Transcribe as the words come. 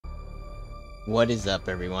What is up,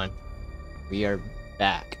 everyone? We are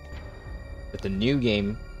back with the new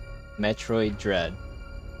game, Metroid Dread.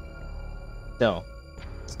 So,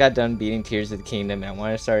 just got done beating Tears of the Kingdom and I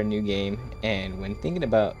wanted to start a new game, and when thinking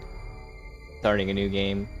about starting a new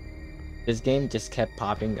game, this game just kept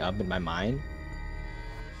popping up in my mind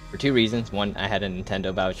for two reasons. One, I had a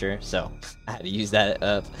Nintendo voucher, so I had to use that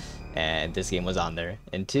up, and this game was on there.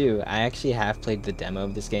 And two, I actually have played the demo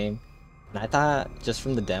of this game, and I thought, just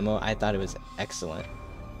from the demo, I thought it was excellent.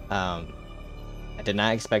 I did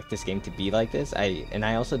not expect this game to be like this.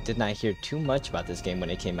 I also did not hear too much about this game when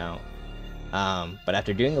it came out. But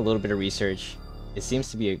after doing a little bit of research, it seems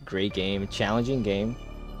to be a great game, challenging game,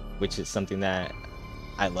 which is something that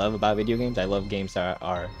I love about video games. I love games that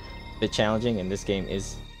are a bit challenging, and this game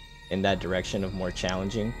is in that direction of more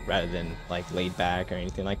challenging rather than like laid back or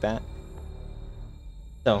anything like that.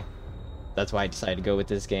 So that's why I decided to go with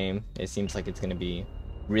this game. It seems like it's going to be a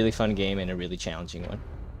really fun game and a really challenging one.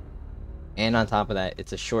 And on top of that,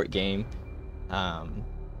 it's a short game.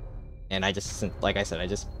 And I just, like I said, I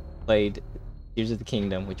just played Tears of the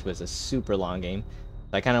Kingdom, which was a super long game.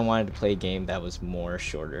 So I kind of wanted to play a game that was more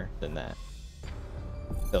shorter than that.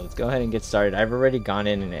 So let's go ahead and get started. I've already gone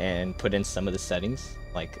in and put in some of the settings,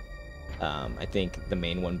 like I think the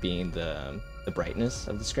main one being the brightness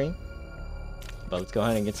of the screen. But let's go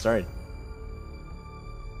ahead and get started.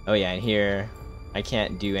 Oh yeah, and here I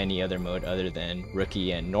can't do any other mode other than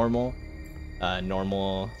rookie and normal.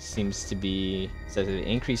 Normal seems to be, says it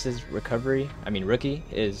increases recovery. Rookie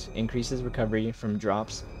increases recovery from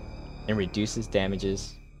drops and reduces damage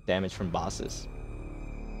from bosses.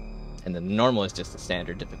 And then normal is just the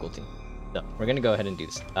standard difficulty. So we're gonna go ahead and do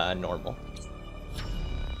this normal.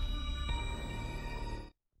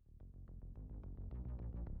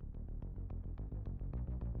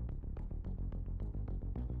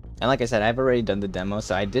 And like I said, I've already done the demo,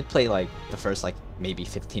 so I did play like the first maybe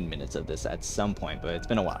 15 minutes of this at some point, but it's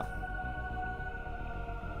been a while.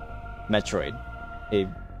 Metroid, a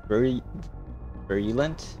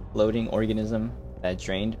virulent floating organism that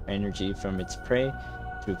drained energy from its prey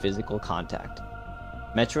through physical contact.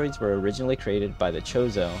 Metroids were originally created by the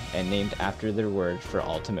Chozo and named after their word for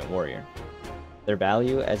Ultimate Warrior. Their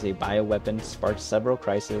value as a bioweapon sparked several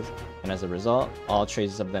crises, and as a result, all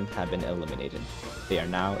traces of them have been eliminated. They are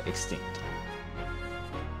now extinct.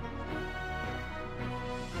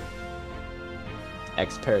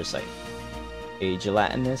 X-Parasite, a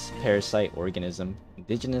gelatinous parasite organism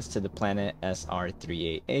indigenous to the planet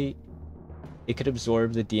SR388. It could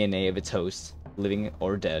absorb the DNA of its host, living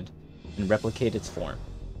or dead, and replicate its form.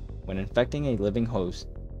 When infecting a living host,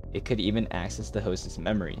 it could even access the host's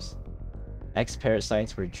memories.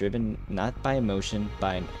 X-Parasites were driven not by emotion,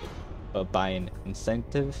 but by an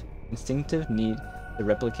instinctive need to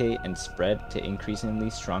replicate and spread to increasingly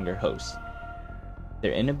stronger hosts.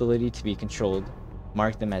 Their inability to be controlled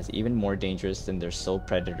marked them as even more dangerous than their sole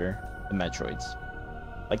predator, the Metroids.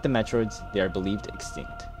 Like the Metroids, they are believed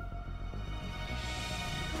extinct.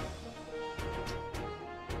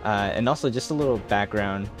 And also, just a little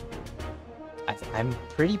background, I'm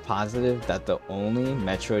pretty positive that the only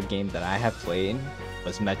Metroid game that I have played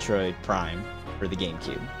was Metroid Prime for the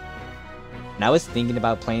GameCube. And I was thinking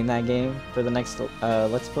about playing that game for the next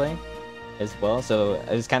Let's Play as well, so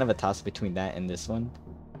it was kind of a toss between that and this one.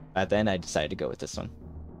 At the end, I decided to go with this one.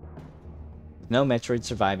 With no Metroid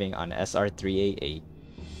surviving on SR388,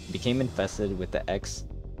 it became infested with the X,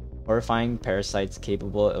 horrifying parasites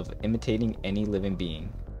capable of imitating any living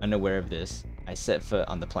being. Unaware of this, I set foot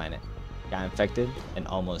on the planet, got infected, and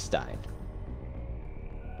almost died.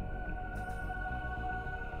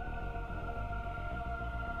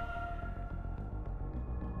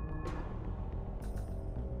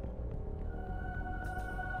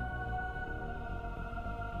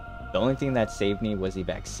 The only thing that saved me was a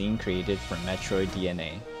vaccine created from Metroid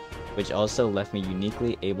DNA, which also left me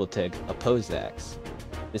uniquely able to oppose the X.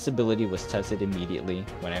 This ability was tested immediately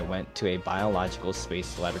when I went to a Biological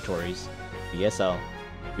Space Laboratories (BSL)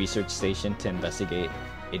 research station to investigate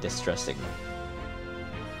a distress signal.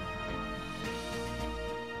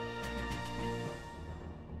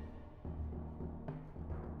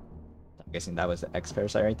 I'm guessing that was the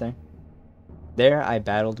X-Parasite right there. There, I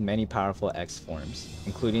battled many powerful X forms,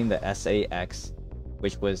 including the SA-X,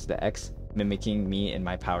 which was the X mimicking me in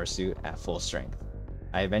my power suit at full strength.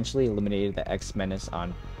 I eventually eliminated the X menace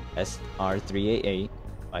on SR388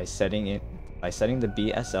 by setting the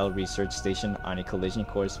BSL research station on a collision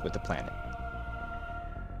course with the planet.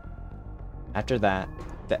 After that,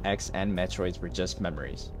 the X and Metroids were just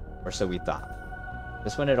memories, or so we thought.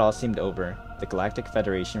 Just when it all seemed over, the Galactic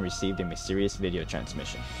Federation received a mysterious video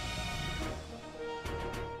transmission.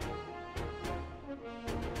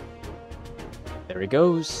 There it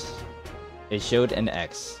goes. It showed an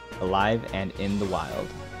X, alive and in the wild.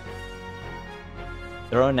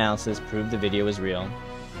 Thorough analysis proved the video was real,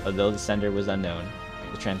 although the sender was unknown.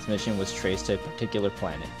 The transmission was traced to a particular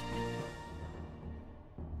planet.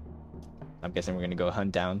 I'm guessing we're gonna go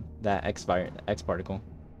hunt down that X particle.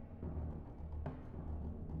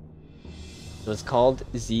 So it's called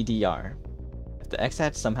ZDR. If the X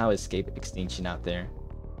had somehow escaped extinction out there,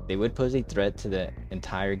 they would pose a threat to the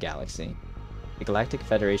entire galaxy. The Galactic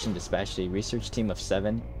Federation dispatched a research team of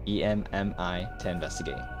 7 E.M.M.I to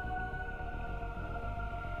investigate.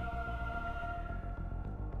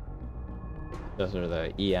 Those are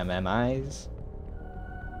the E.M.M.Is.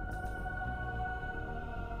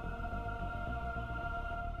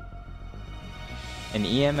 An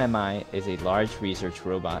E.M.M.I is a large research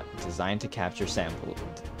robot designed to capture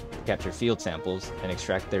field samples and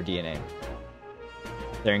extract their DNA.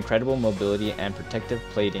 Their incredible mobility and protective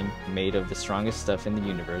plating, made of the strongest stuff in the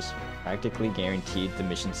universe, practically guaranteed the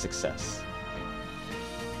mission's success.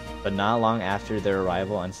 But not long after their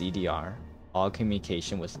arrival on ZDR, all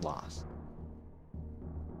communication was lost.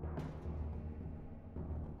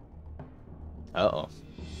 Uh-oh.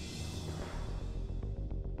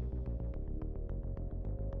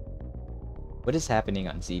 What is happening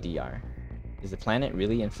on ZDR? Is the planet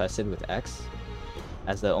really infested with X?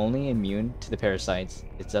 As the only immune to the parasites,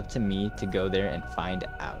 it's up to me to go there and find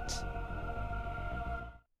out.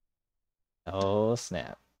 Oh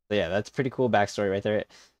snap. So yeah, that's pretty cool backstory right there.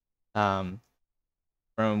 From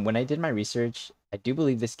when I did my research, I do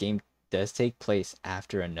believe this game does take place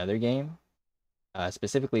after another game.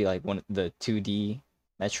 Specifically like one of the 2D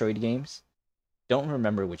Metroid games. Don't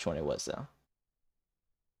remember which one it was though.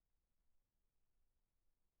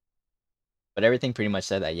 But everything pretty much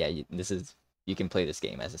said that, yeah, you can play this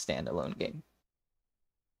game as a standalone game.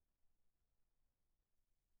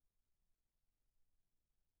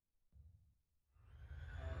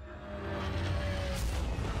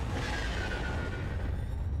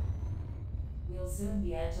 We'll soon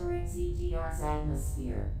be entering ZDR's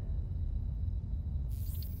atmosphere.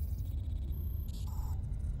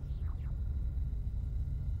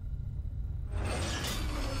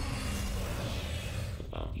 The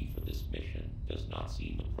bounty for this mission does not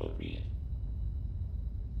seem appropriate.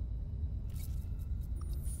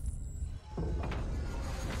 The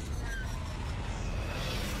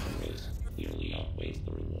risk clearly outweighs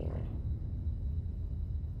the reward.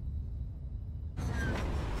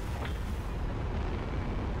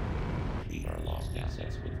 Treat our lost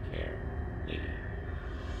assets with care, lady.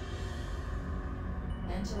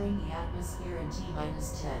 Entering the atmosphere in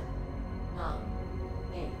T-minus 10, 9,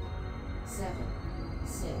 8, 7,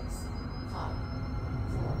 6, 5,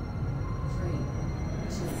 4, 3,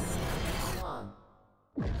 2, 1.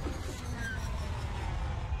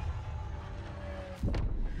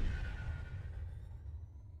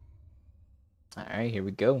 Alright, here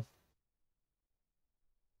we go.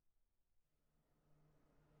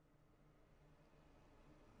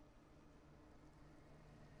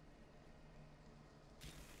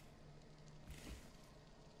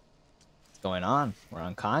 What's going on? We're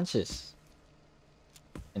unconscious.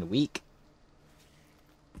 And weak.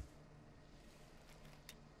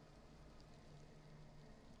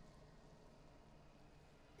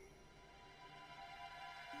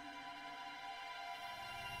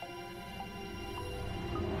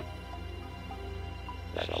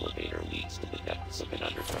 That elevator leads to the depths of an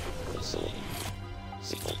underground facility.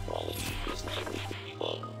 Signal quality is likely to be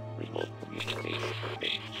low. Remote communication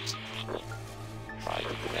remains difficult. Try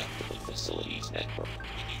to connect to the facility's network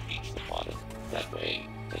when you reach the bottom. That way,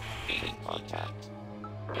 they can gain contact.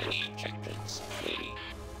 Any objections, lady?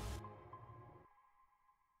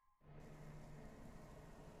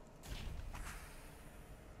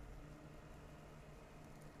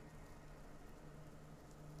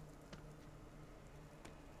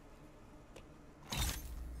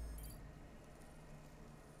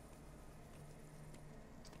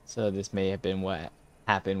 So this may have been what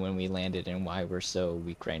happened when we landed and why we're so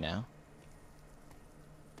weak right now.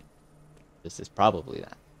 This is probably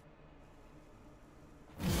that.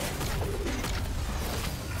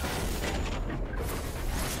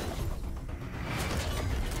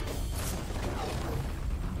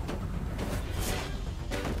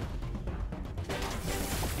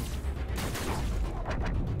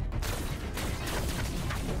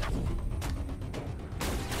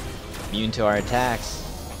 Immune to our attacks.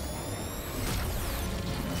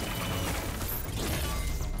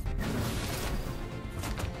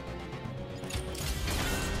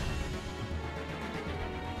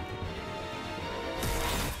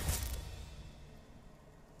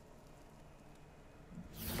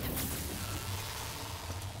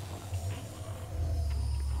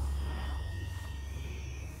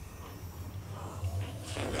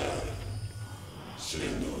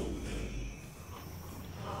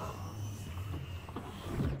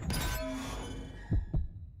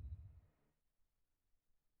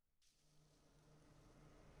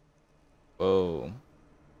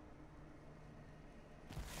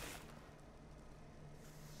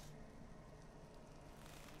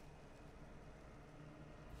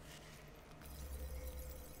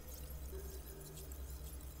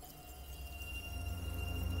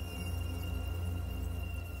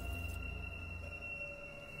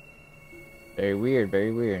 Very weird,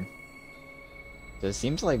 very weird. So it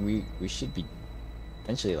seems like we should be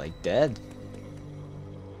potentially like dead.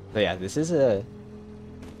 But yeah, this is a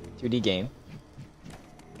 2D game.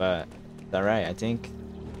 But it's alright, I think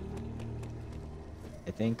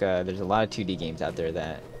there's a lot of 2D games out there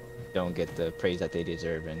that don't get the praise that they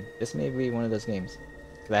deserve, and this may be one of those games.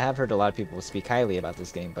 Because I have heard a lot of people speak highly about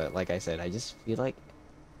this game, but like I said, I just feel like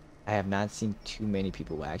I have not seen too many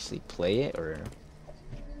people actually play it, or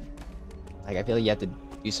like I feel like you have to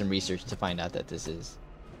do some research to find out that this is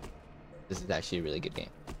actually a really good game.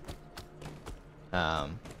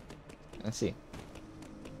 Let's see.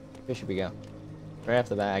 Where should we go? Right off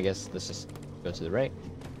the bat, I guess let's just go to the right.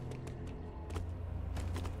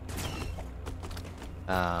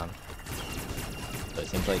 So it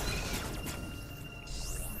seems like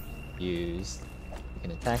you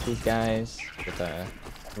can attack these guys with a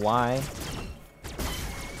Y.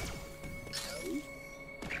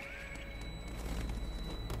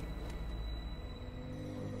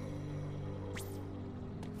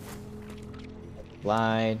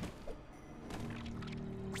 Glide.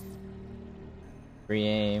 Free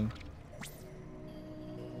aim.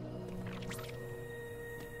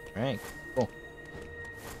 Alright, cool.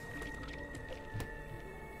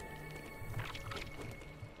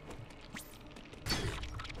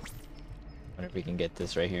 Wonder if we can get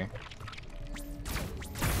this right here.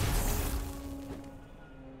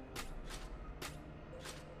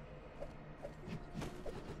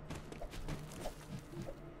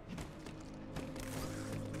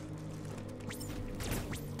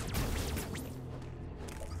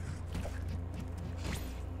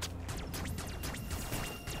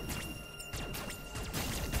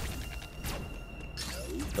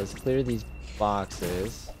 Let's clear these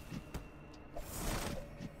boxes.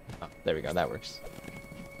 Oh, there we go, that works.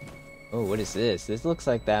 Oh, what is this? This looks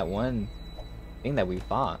like that one thing that we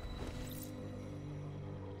fought.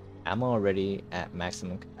 Ammo already at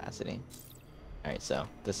maximum capacity. Alright, so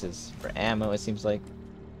this is for ammo, it seems like.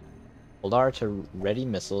 Hold R to ready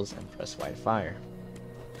missiles and press Y to fire.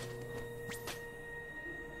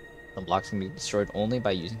 Some blocks can be destroyed only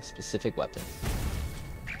by using specific weapons.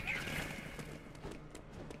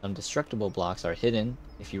 Undestructible blocks are hidden.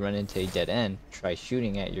 If you run into a dead end, try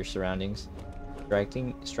shooting at your surroundings.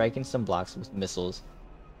 Striking some blocks with missiles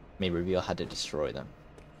may reveal how to destroy them.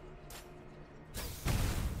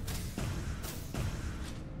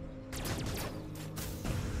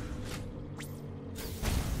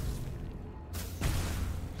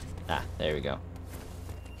 Ah, there we go.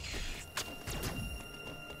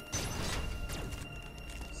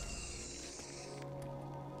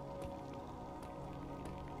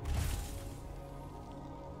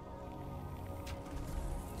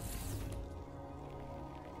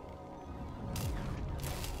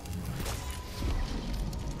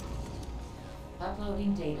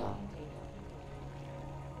 Uploading data.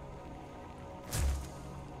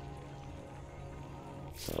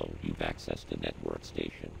 So, you've accessed a network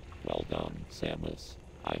station. Well done, Samus.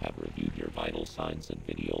 I have reviewed your vital signs and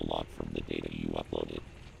video log from the data you uploaded.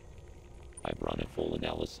 I've run a full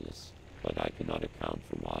analysis, but I cannot account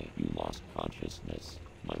for why you lost consciousness.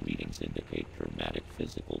 My readings indicate dramatic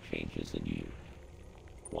physical changes in you.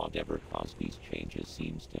 Whatever caused these changes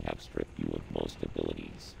seems to have stripped you of most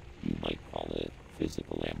abilities. You might call it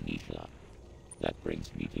physical amnesia. That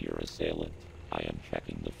brings me to your assailant. I am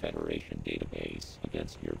checking the Federation database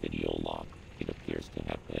against your video log. It appears to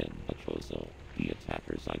have been a Chozo. The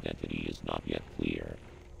attacker's identity is not yet clear.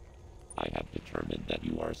 I have determined that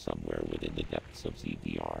you are somewhere within the depths of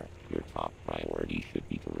ZDR. Your top priority should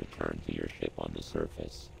be to return to your ship on the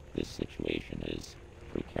surface. This situation is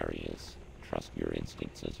precarious. Trust your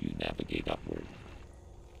instincts as you navigate upward.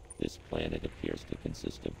 This planet appears to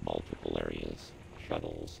consist of multiple areas.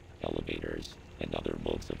 Shuttles, elevators, and other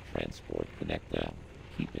modes of transport connect them.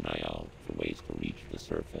 Keep an eye out for ways to reach the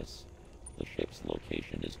surface. The ship's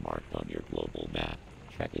location is marked on your global map.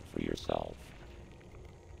 Check it for yourself.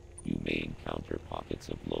 You may encounter pockets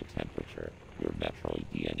of low temperature. Your Metroid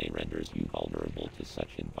DNA renders you vulnerable to such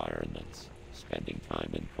environments. Spending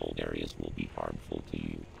time in cold areas will be harmful to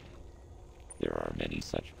you. There are many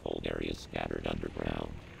such cold areas scattered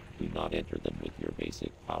underground. Do not enter them with your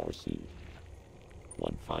basic power suit.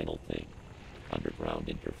 One final thing. Underground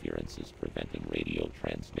interference is preventing radio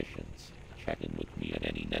transmissions. Check in with me at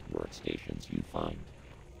any network stations you find.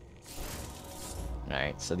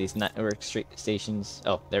 Alright, so these network stations...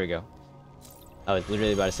 Oh, there we go. I was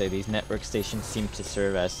literally about to say these network stations seem to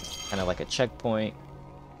serve as kind of like a checkpoint.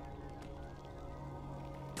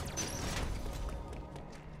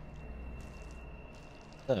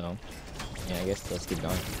 So, yeah, I guess let's keep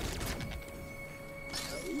going.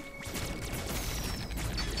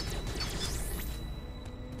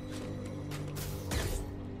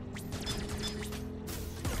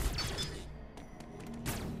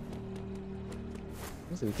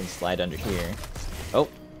 hopefully we can slide under here. Oh!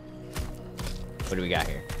 What do we got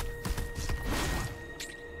here?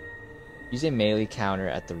 Use a melee counter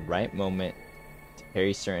at the right moment to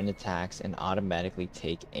parry certain attacks and automatically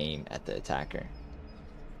take aim at the attacker.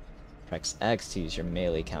 Press X to use your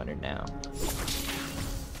melee counter now.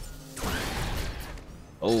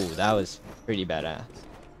 Oh, that was pretty badass.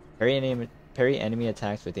 Parry enemy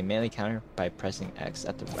attacks with a melee counter by pressing X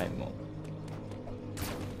at the right moment.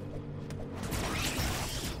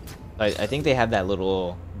 I think they have that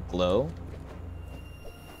little glow,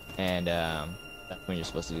 and that's when you're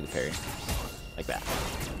supposed to do the parry, like that.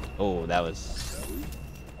 Oh, that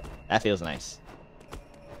feels nice.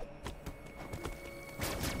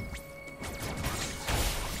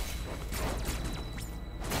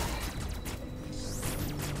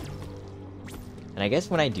 And I guess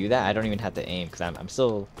when I do that, I don't even have to aim, because I'm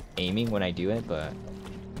still aiming when I do it, but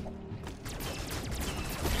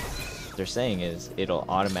what they're saying is it'll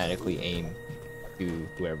automatically aim to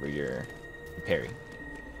whoever you're parrying.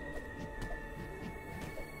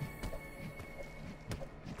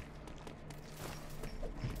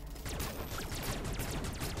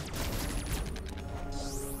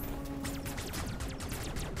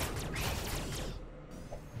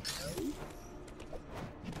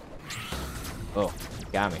 Oh,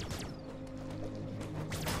 got me.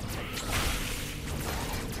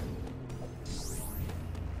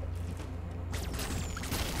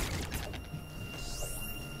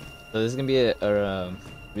 So this is gonna be a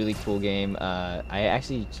really cool game. I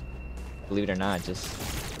actually, believe it or not, just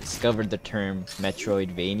discovered the term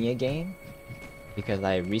Metroidvania game because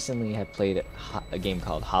I recently have played a game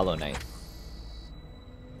called Hollow Knight.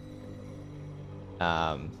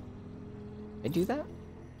 I do that?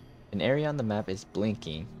 An area on the map is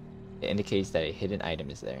blinking. It indicates that a hidden item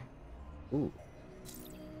is there. Ooh.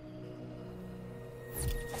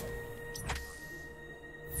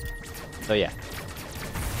 So yeah.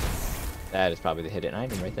 That is probably the hidden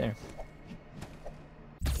item right there.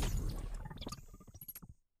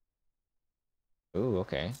 Ooh,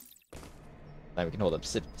 okay. Now we can hold up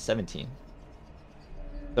 17.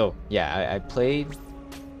 So yeah, I played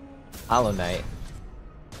Hollow Knight,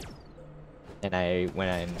 and when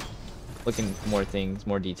I'm looking more things,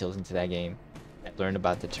 more details into that game, I learned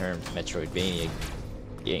about the term Metroidvania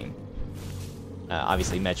game.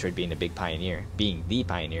 Obviously, Metroid being the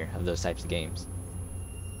pioneer of those types of games.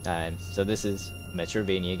 And so this is a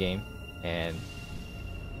Metroidvania game, and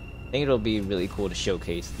I think it'll be really cool to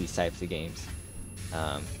showcase these types of games.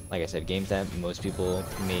 Like I said, games that most people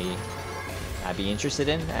may not be interested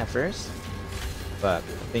in at first, but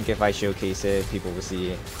I think if I showcase it, people will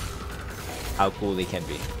see how cool they can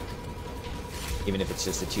be, even if it's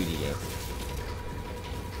just a 2D game.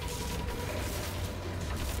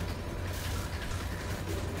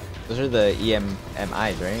 Those are the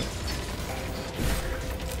E.M.M.Is, right?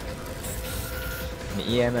 An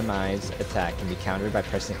E.M.M.I's attack can be countered by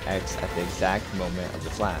pressing X at the exact moment of the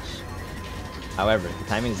flash. However, the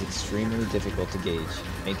timing is extremely difficult to gauge,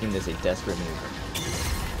 making this a desperate maneuver.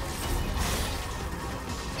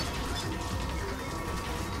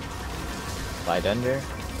 Slide under.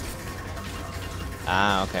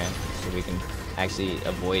 Ah, okay. So we can actually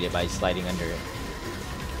avoid it by sliding under it.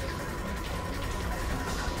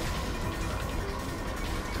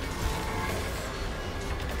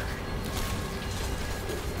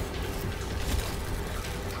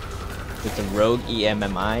 It's a rogue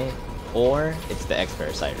E.M.M.I, or it's the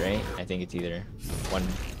X-Parasite, right? I think it's either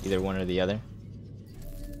one or the other.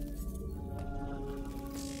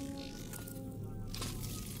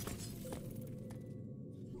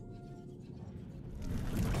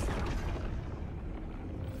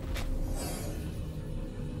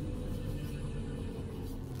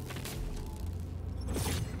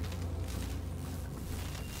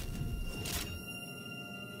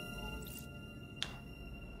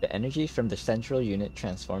 The energy from the central unit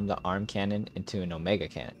transformed the arm cannon into an Omega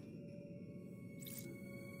cannon.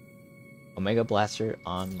 Omega Blaster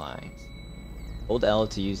online. Hold L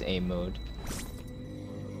to use aim mode.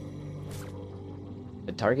 If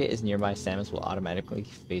the target is nearby, Samus will automatically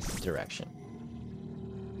face the direction.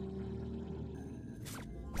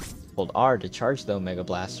 Hold R to charge the Omega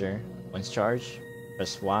Blaster. Once charged,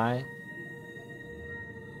 press Y.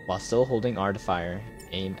 While still holding R to fire,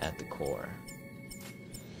 aim at the core.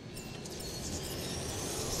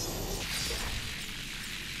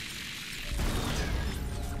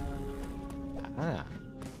 Ah.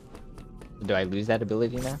 Do I lose that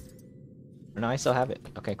ability now? Or no, I still have it.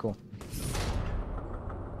 Okay, cool.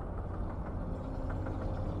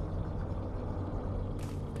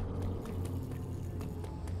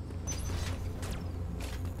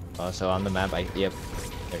 Oh, so on the map, yep.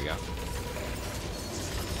 There we go.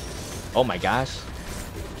 Oh my gosh.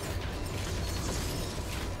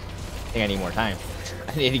 I think I need more time.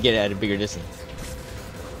 I need to get it at a bigger distance.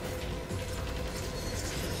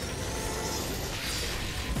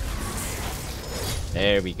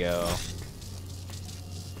 There we go.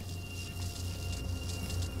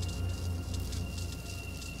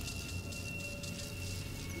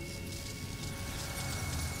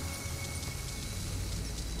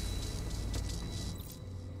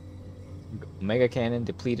 Omega cannon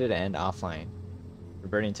depleted and offline.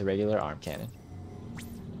 Reverting to regular arm cannon.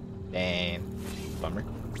 Damn. Bummer.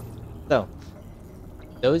 So,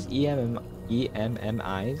 those E.M.M.Is,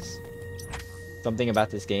 something about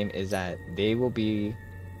this game is that they will be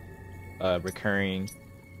a recurring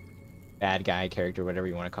bad guy character, whatever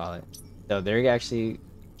you want to call it. So they're actually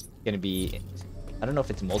going to be, I don't know if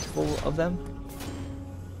it's multiple of them.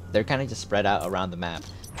 They're kind of just spread out around the map.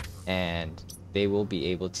 And they will be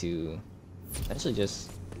able to essentially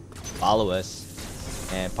just follow us.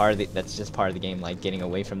 And that's just part of the game, like getting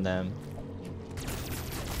away from them.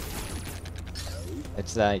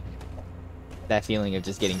 It's like that feeling of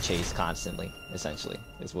just getting chased constantly, essentially,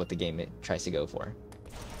 is what the game tries to go for.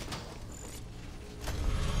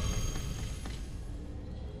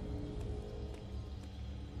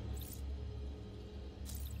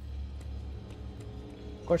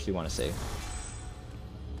 Of course we want to save.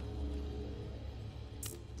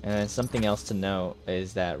 And then something else to note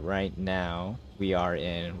is that right now we are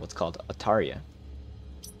in what's called Artaria.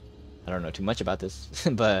 I don't know too much about this,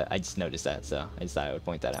 but I just noticed that, so I just thought I would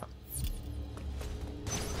point that out.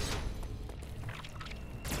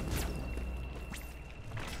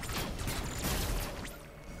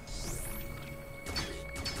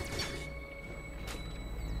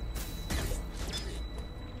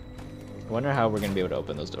 I wonder how we're going to be able to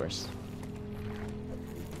open those doors.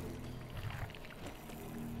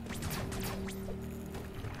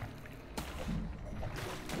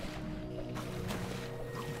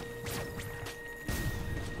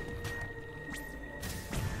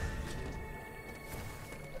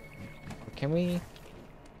 Can we?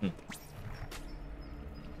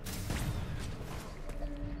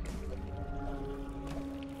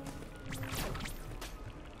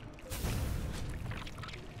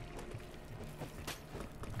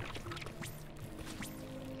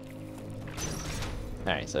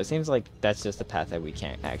 Alright, so it seems like that's just a path that we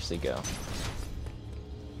can't actually go.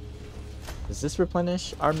 Does this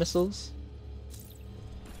replenish our missiles?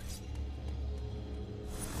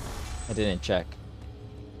 I didn't check.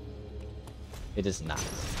 It is not.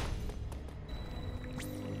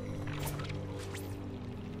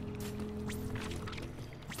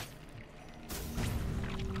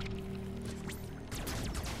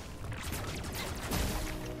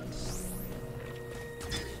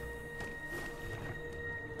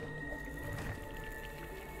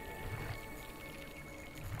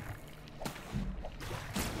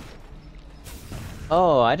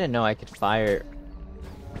 Oh, I didn't know I could fire.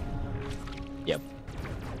 Yep.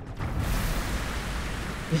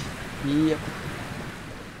 Yep.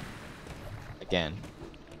 Again,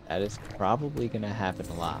 that is probably gonna happen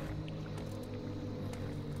a lot.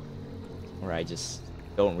 Or I just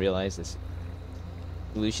don't realize this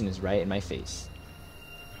solution is right in my face.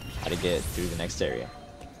 How to get through the next area.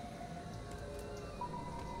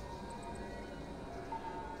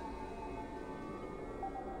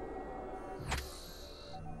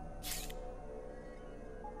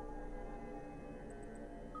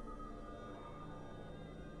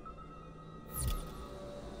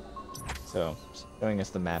 So, showing us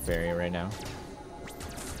the map area right now.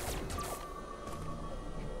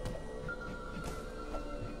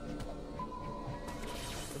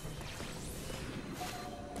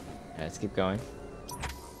 Yeah, let's keep going.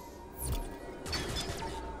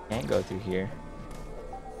 Can't go through here.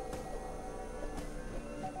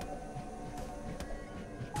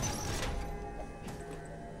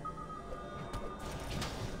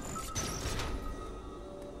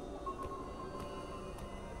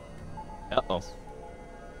 Uh-oh.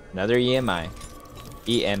 Another E.M.M.I.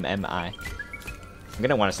 E.M.M.I. I'm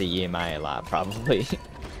gonna want to say E.M.M.I a lot, probably.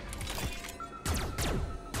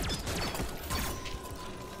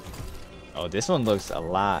 Oh, this one looks in a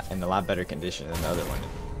lot better condition than the other one.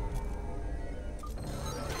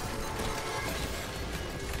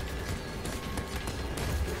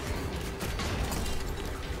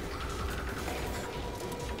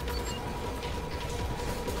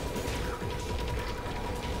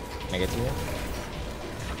 Can I get through here?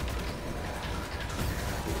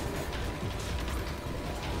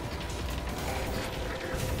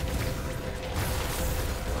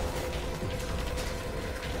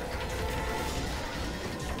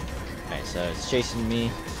 so it's chasing me.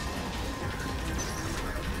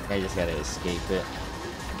 I just gotta escape it.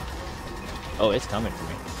 Oh, it's coming for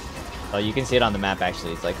me. Oh, you can see it on the map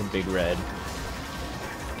actually. It's like a big red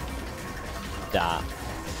dot.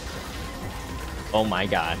 Oh my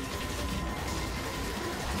god.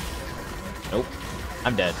 Nope.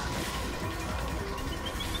 I'm dead.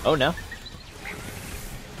 Oh no.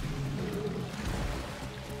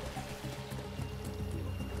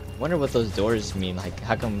 Wonder what those doors mean. Like,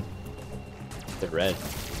 how come they're red?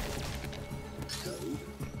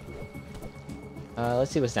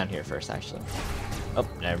 Let's see what's down here first, actually. Oh,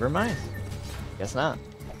 never mind. Guess not.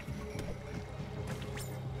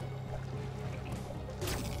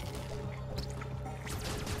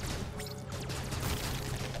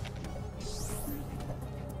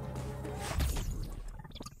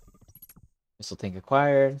 Missile tank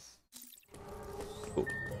acquired. Ooh.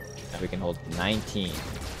 Now we can hold 19.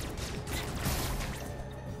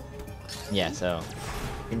 Yeah, so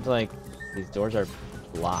seems like these doors are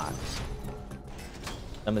blocked.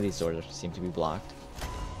 Some of these doors seem to be blocked.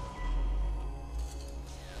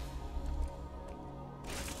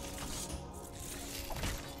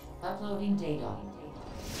 Uploading data.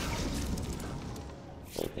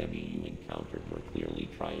 Both E.M.M.I you encountered were clearly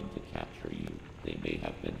trying to capture you. They may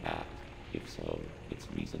have been hacked. If so, it's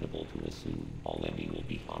reasonable to assume all E.M.M.I will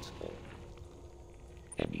be hostile.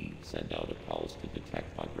 E.M.M.I send out a pulse to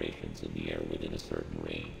detect vibrations in the air within a certain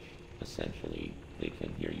range. Essentially, they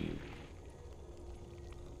can hear you.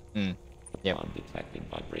 Yep. Upon detecting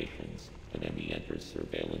vibrations, an E.M.M.I enters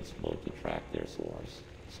surveillance mode to track their source.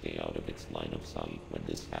 Stay out of its line of sight when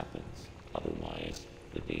this happens. Otherwise,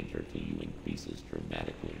 the danger to you increases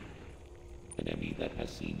dramatically. An E.M.M.I that has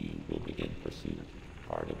seen you will begin pursuit.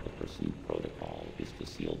 Part of the pursuit protocol is to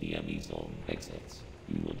seal the E.M.M.I zone exits.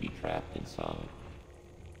 You will be trapped inside.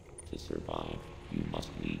 To survive, you must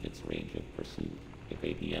leave its range of pursuit.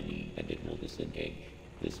 Evade the E.M.M.I and it will disengage.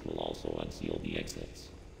 This will also unseal the exits.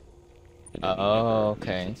 An E.M.M.I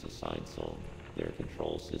okay. its assigned zone. Their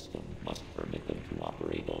control system must permit them to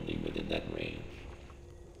operate only within that range.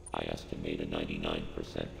 I estimate a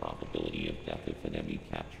 99% probability of death if an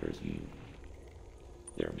E.M.M.I captures you.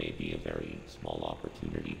 There may be a very small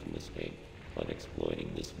opportunity to escape, but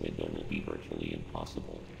exploiting this window will be virtually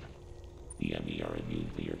impossible. The E.M.M.I are immune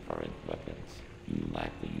to your current weapons. You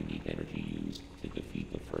lack the unique energy used to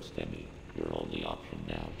defeat the first E.M.M.I. Your only option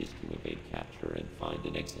now is to evade capture and find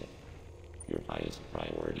an exit. Your highest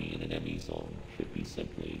priority in an E.M.M.I zone should be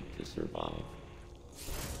simply to survive.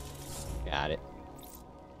 Got it.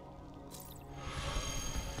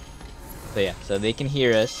 So yeah, so they can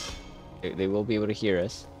hear us. They will be able to hear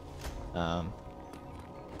us. And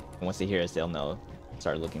once they hear us, they'll know.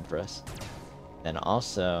 Start looking for us. Then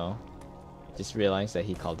also, I just realized that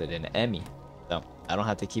he called it an E.M.M.I. So I don't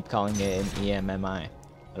have to keep calling it an E.M.M.I. I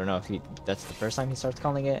don't know if that's the first time he starts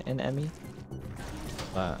calling it an E.M.M.I.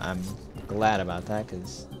 But I'm glad about that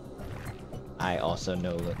because I also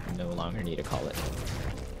no longer need to call it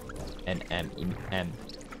an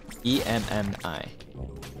E.M.M.I.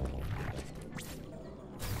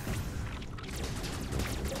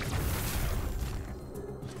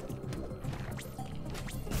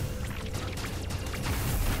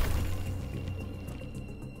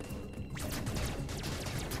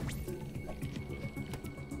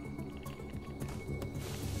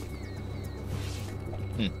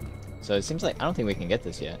 So it seems like I don't think we can get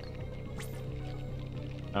this yet.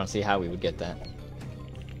 I don't see how we would get that.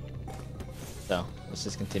 So let's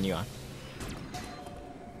just continue on.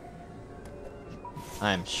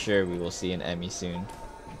 I'm sure we will see an E.M.M.I soon.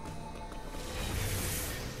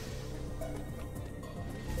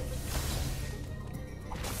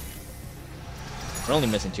 We're only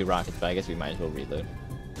missing 2 rockets, but I guess we might as well reload.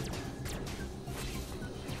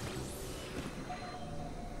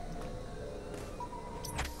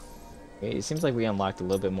 Okay, it seems like we unlocked a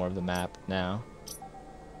little bit more of the map now.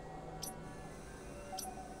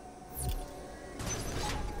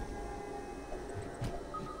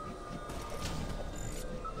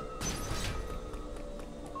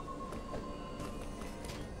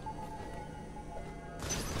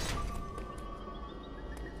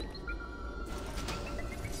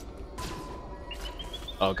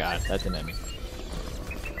 Oh god, that's an E.M.M.I.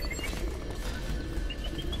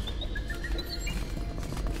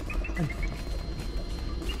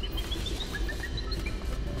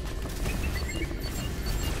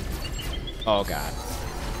 Oh god.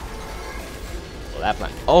 Well, that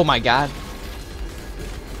plan. Oh my god.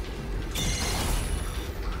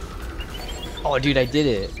 Oh dude, I did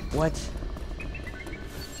it. What?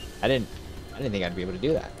 I didn't think I'd be able to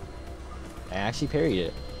do that. I actually parried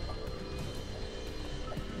it.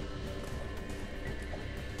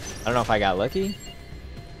 I don't know if I got lucky.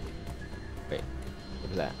 Wait, what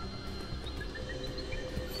was that?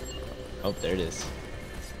 Oh, there it is.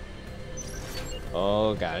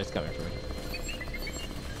 Oh god, it's coming for me.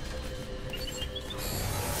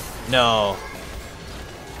 No.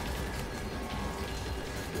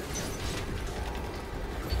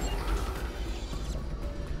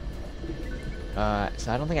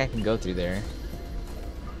 So I don't think I can go through there.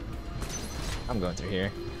 I'm going through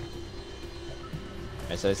here.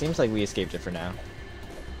 Alright, so it seems like we escaped it for now.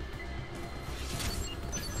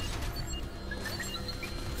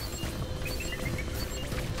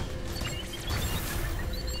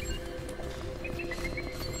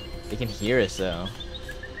 They can hear us though.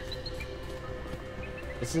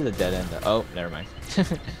 This is a dead end though. Oh, never mind.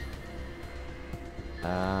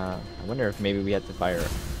 I wonder if maybe we have to fire.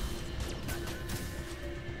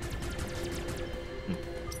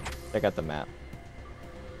 Check out the map.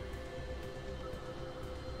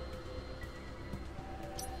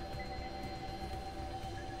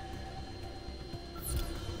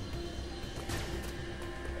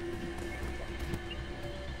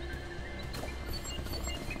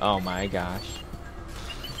 Oh my gosh.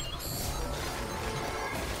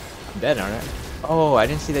 I'm dead, aren't I? Oh, I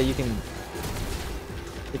didn't see that you can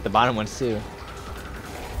hit the bottom ones too.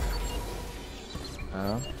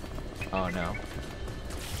 Oh. Oh no.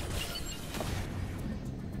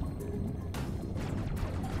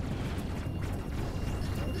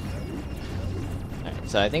 Alright,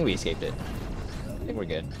 so I think we escaped it. I think we're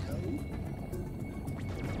good.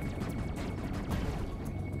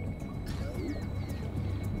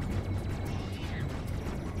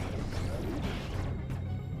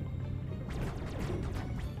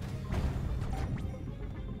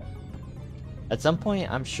 At some point,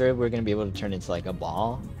 I'm sure we're gonna be able to turn into like a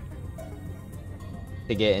ball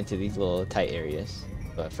to get into these little tight areas.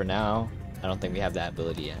 But for now, I don't think we have that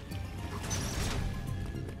ability yet.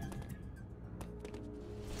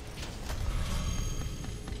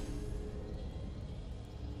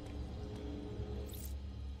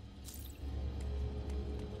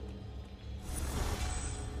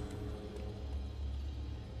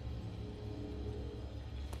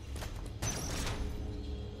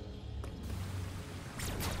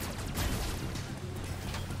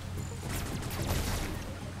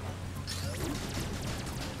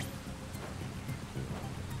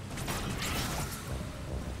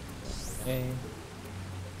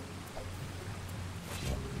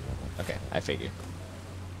 Okay, I figured.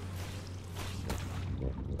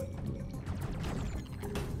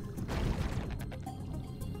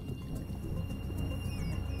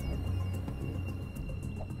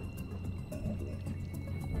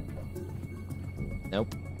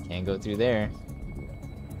 Nope, can't go through there.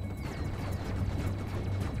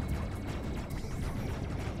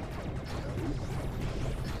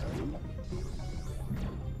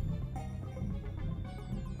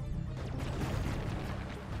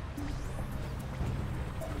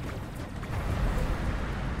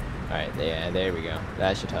 Alright, yeah, there we go.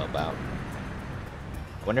 That should help out.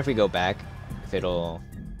 I wonder if we go back, if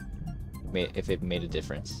it made a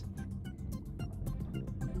difference.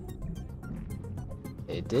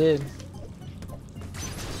 It did.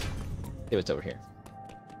 See what's over here.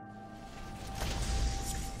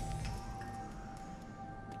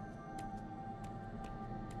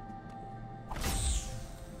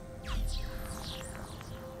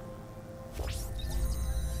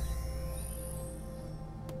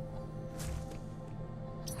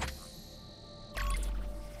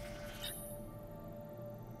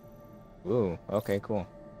 Ooh, okay, cool.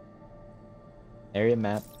 Area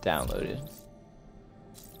map downloaded.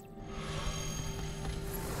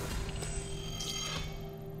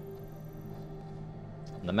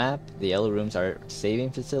 On the map, the yellow rooms are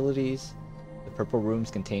saving facilities. The purple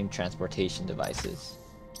rooms contain transportation devices.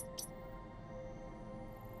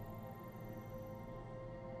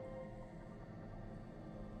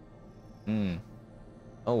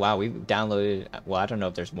 Oh wow, we downloaded, well I don't know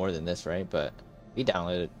if there's more than this, right? But we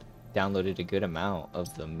downloaded a good amount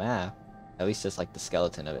of the map. At least just like the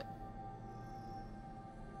skeleton of it.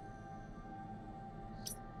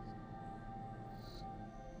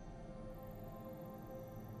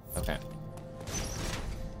 Okay.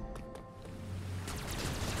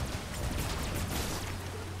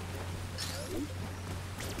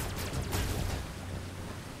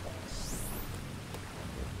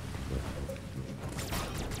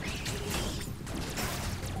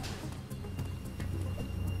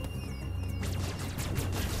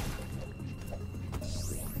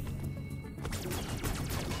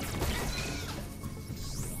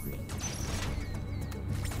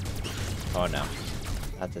 Oh no.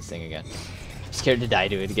 Not this thing again. scared to die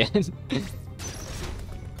to it again.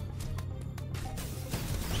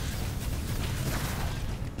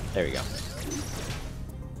 There we go.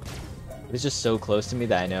 It was just so close to me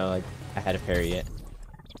that I know like I had to parry it.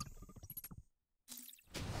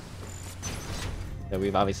 So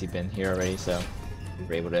we've obviously been here already, so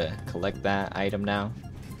we're able to collect that item now.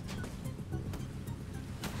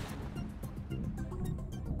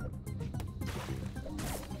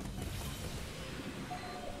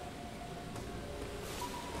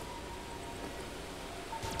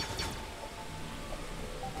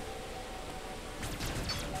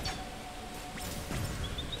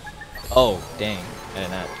 Oh, dang.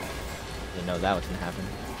 Didn't know that was gonna happen.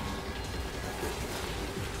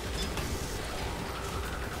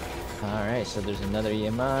 Alright, so there's another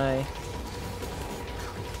E.M.M.I.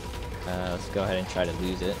 Let's go ahead and try to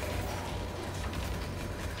lose it.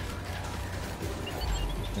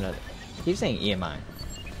 Another. I keep saying E.M.M.I.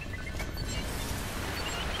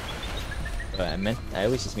 But I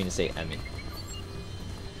always just mean to say E.M.M.I.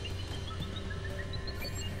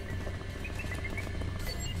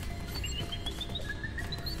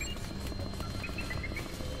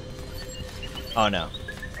 Oh no.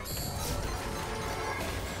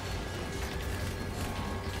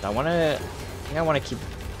 I think I wanna keep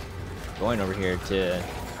going over here to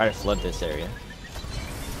try to flood this area.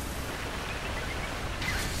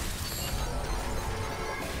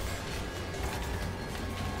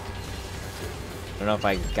 I don't know if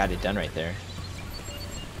I got it done right there.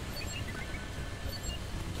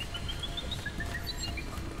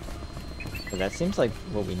 But that seems like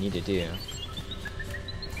what we need to do.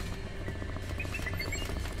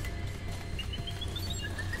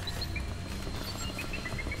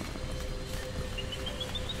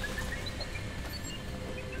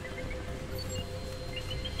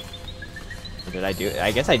 Did I do it?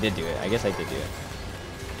 I guess I did do it.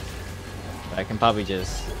 But I can probably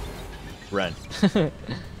just run.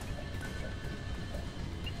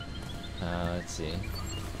 Let's see.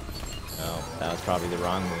 Oh, that was probably the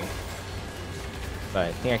wrong move. But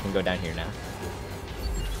I think I can go down here now.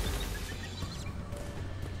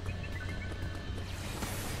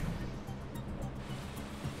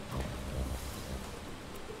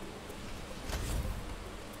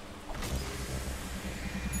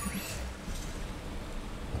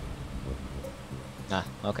 Ah,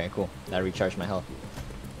 okay, cool. That recharged my health.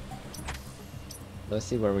 Let's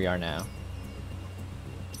see where we are now.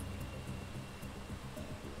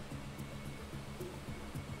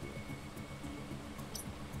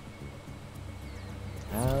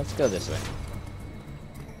 Let's go this way.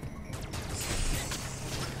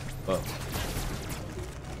 Whoa.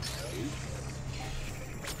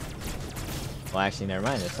 Well, actually, never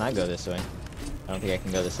mind. Let's not go this way. I don't think I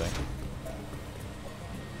can go this way.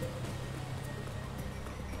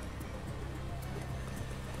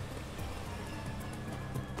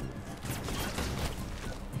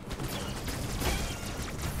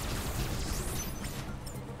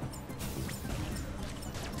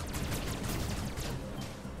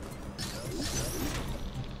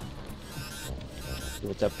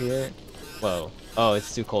 What's up here? Whoa. Oh,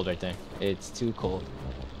 it's too cold right there. It's too cold.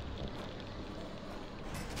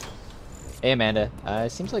 Hey, Amanda.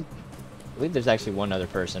 It seems like... I believe there's actually one other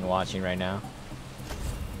person watching right now.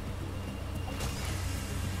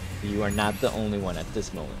 You are not the only one at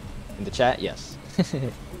this moment. In the chat, yes.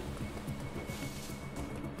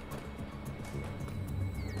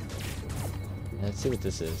 Let's see what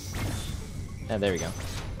this is. Ah, there we go.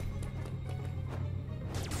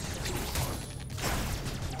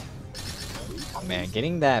 Oh man,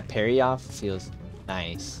 getting that parry off feels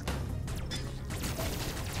nice.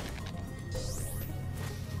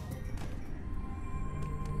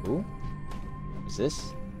 Ooh, what's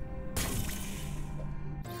this?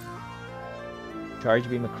 Charge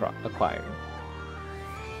beam acquired.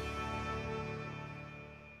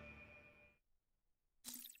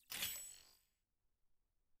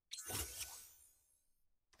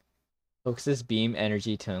 Focuses beam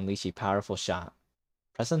energy to unleash a powerful shot.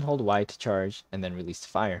 Press and hold Y to charge, and then release to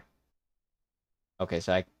fire. Okay,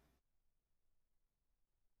 so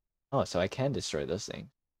so I can destroy those things.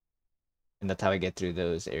 And that's how I get through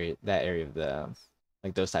that area of the,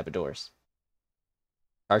 like those type of doors.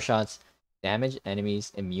 Charge shots damage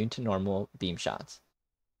enemies immune to normal beam shots,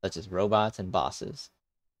 such as robots and bosses.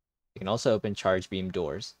 You can also open charge beam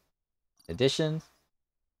doors. In addition,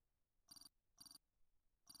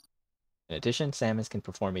 Samus can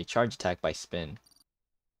perform a charge attack by spin.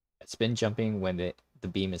 Spin jumping when the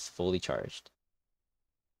beam is fully charged.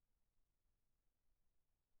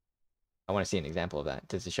 I want to see an example of that.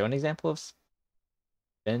 Does it show an example of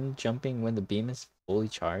spin jumping when the beam is fully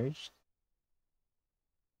charged?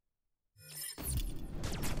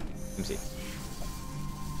 me see.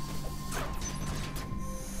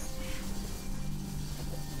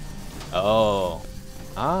 Oh.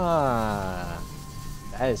 Ah.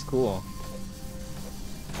 That is cool.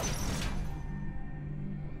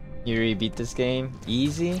 You already beat this game?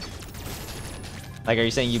 Easy? Like, are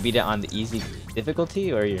you saying you beat it on the easy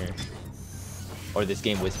difficulty, or or this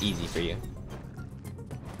game was easy for you?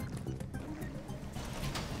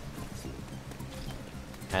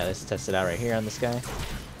 Alright, let's test it out right here on this guy.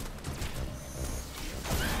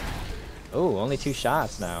 Oh, only 2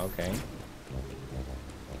 shots now, okay.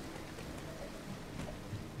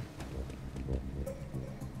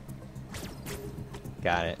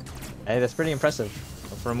 Got it. Hey, that's pretty impressive.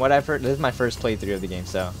 From what I've heard, this is my first playthrough of the game,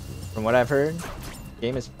 so from what I've heard, the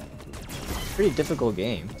game is a pretty difficult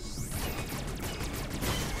game.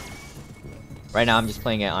 Right now I'm just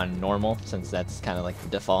playing it on normal, since that's kind of like the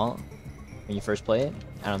default when you first play it.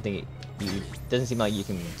 I don't think it doesn't seem like you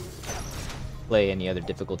can play any other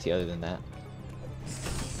difficulty other than that.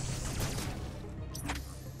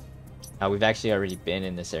 We've actually already been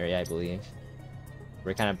in this area, I believe.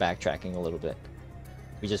 We're kind of backtracking a little bit.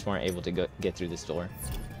 We just weren't able to get through this door.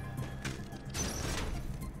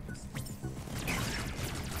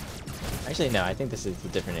 Actually, no, I think this is a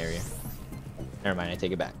different area. Never mind, I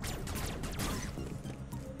take it back.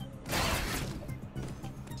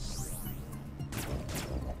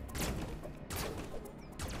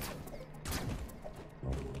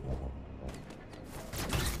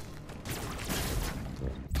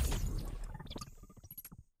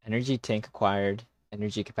 Energy tank acquired.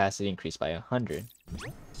 Energy capacity increased by 100.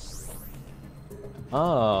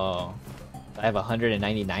 Oh, I have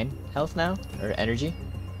 199 health now, or energy.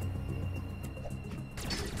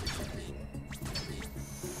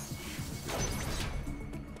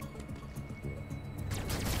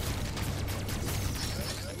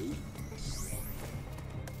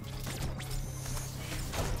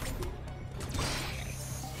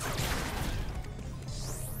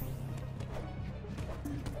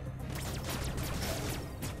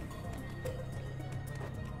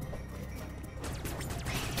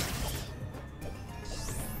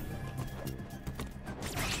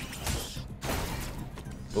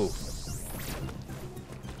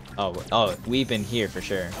 Oh, we've been here for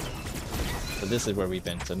sure. So this is where we've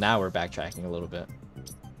been. So now we're backtracking a little bit.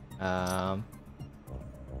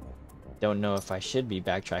 Don't know if I should be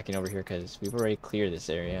backtracking over here because we've already cleared this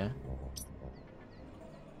area.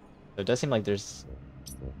 So it does seem like there's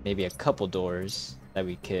maybe a couple doors that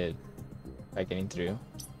we could try getting through.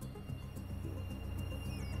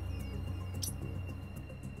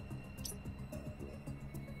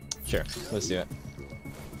 Sure, let's do it.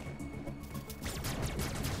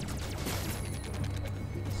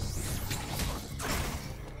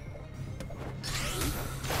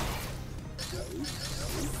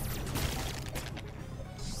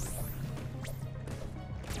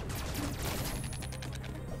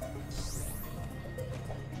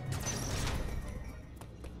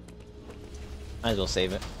 Might as well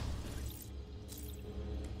save it.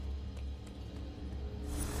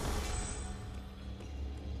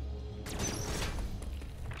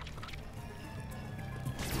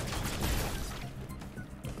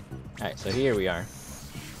 Alright, so here we are.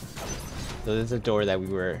 So this is a door that we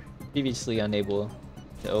were previously unable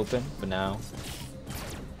to open, but now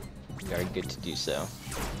we are good to do so.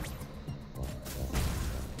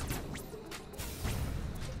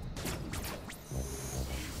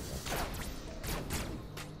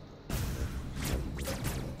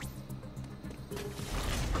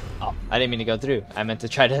 Oh, I didn't mean to go through. I meant to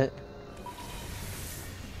try to...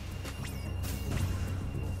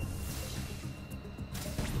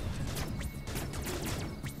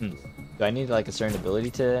 Do I need like a certain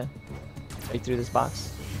ability to break through this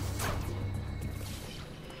box?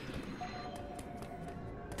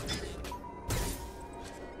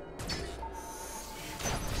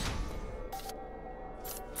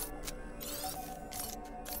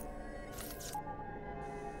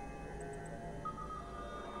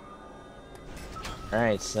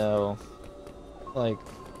 Alright, so like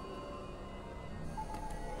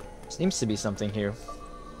seems to be something here.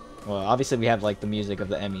 Well, obviously we have like the music of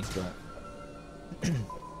the E.M.M.Is, but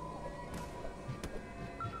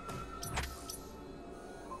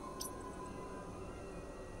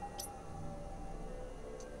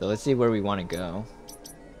so let's see where we want to go.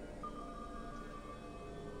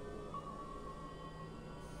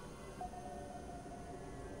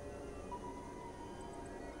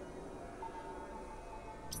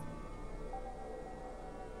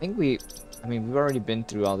 I think we've already been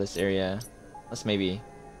through all this area. Let's maybe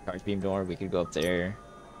charge beam door, we could go up there.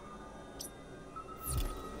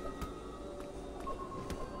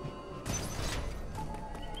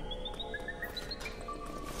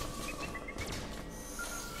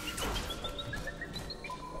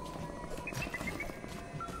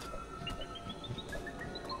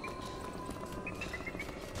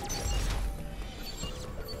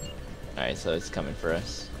 Alright, so it's coming for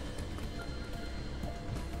us.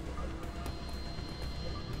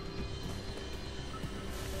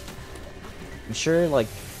 I'm sure, like,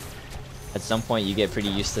 at some point you get pretty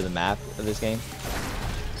used to the map of this game.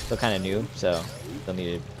 Still kind of new, so still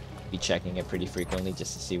need to be checking it pretty frequently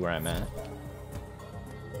just to see where I'm at.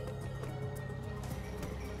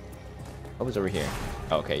 What was over here?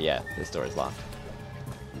 Oh, okay, yeah, this door is locked.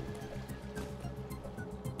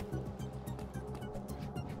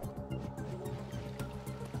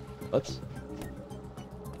 Whoops.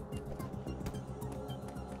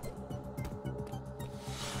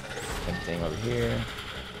 Same thing over here.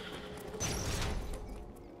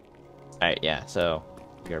 Alright, yeah, so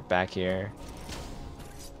we are back here.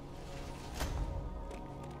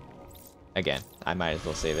 Again, I might as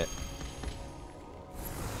well save it.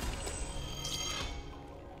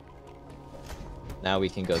 Now we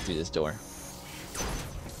can go through this door.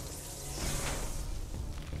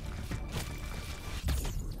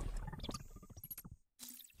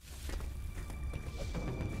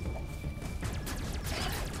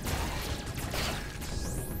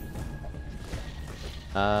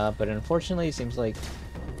 But unfortunately, it seems like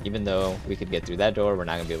even though we could get through that door, we're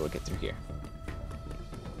not gonna be able to get through here.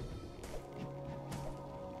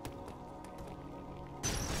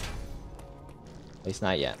 At least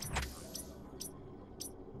not yet.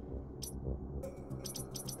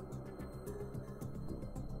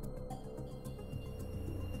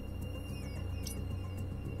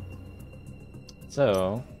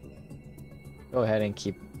 So, go ahead and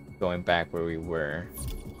keep going back where we were.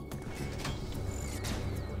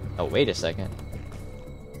 Oh, wait a second.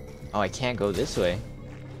 Oh, I can't go this way.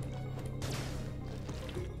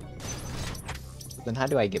 Then how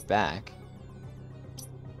do I get back?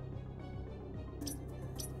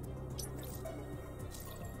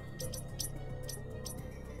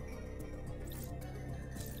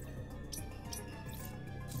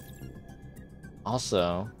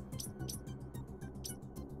 Also,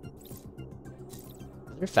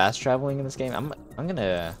 is there fast traveling in this game? I'm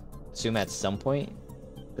gonna assume at some point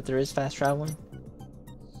that there is fast traveling.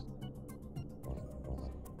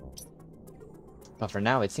 But for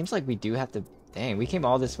now, it seems like we do have to... Dang, we came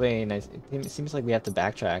all this way and it seems like we have to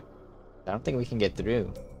backtrack. I don't think we can get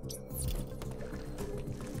through.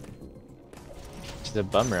 It's a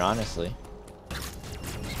bummer, honestly.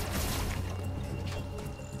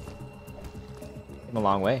 Came a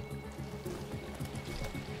long way.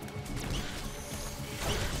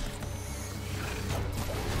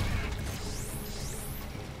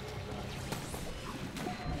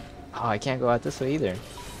 Oh, I can't go out this way either.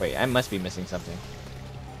 Wait, I must be missing something.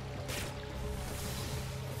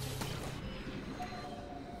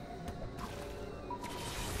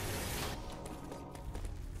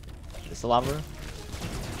 Is this a lava room?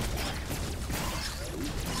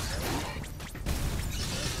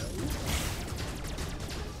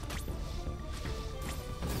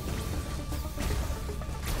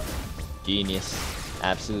 Genius.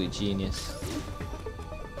 Absolute genius.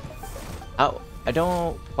 Oh, I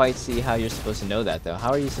don't quite see how you're supposed to know that though. How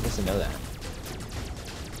are you supposed to know that?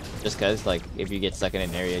 Just cause, like, if you get stuck in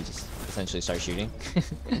an area, just essentially start shooting?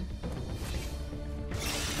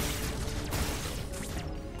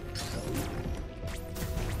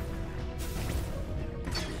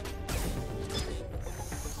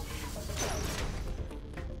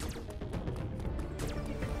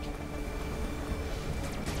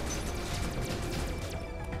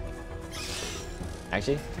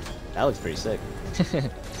 Actually, that looks pretty sick.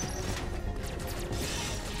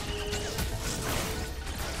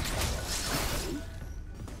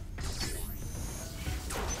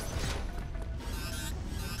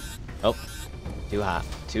 Oh, too hot,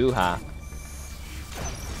 too hot,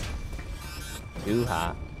 too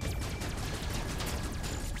hot.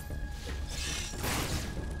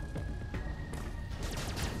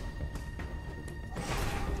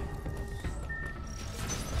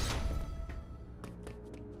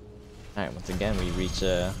 Alright, once again we reach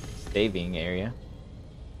a staving area.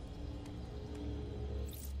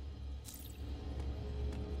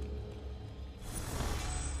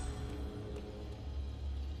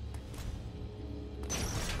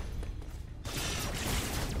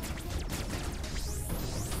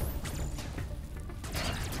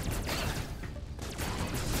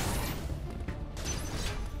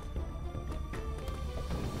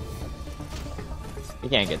 You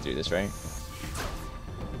can't get through this, right?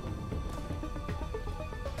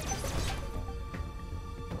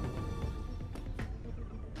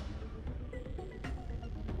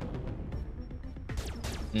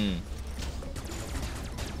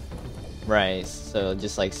 Right, so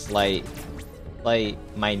just like slight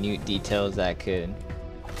minute details that could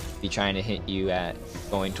be trying to hit you at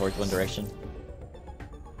going towards one direction.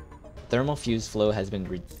 Thermal fuse flow has been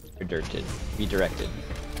redirected.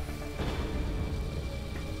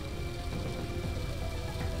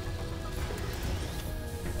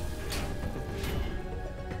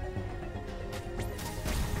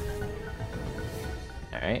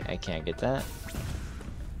 Alright, I can't get that.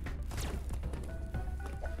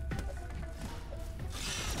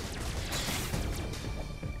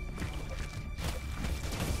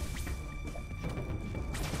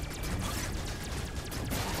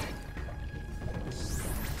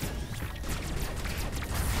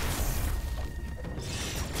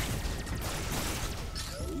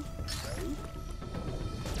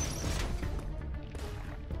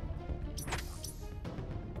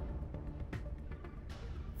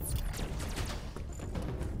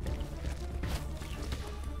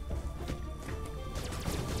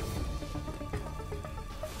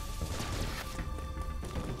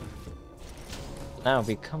 Now, if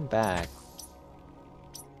we come back...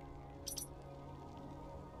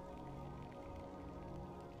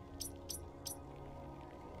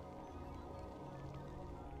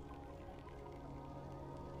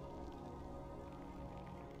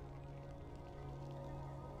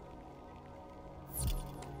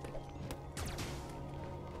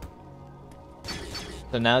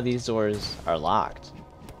 So now these doors are locked.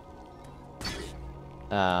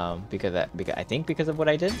 Because I think because of what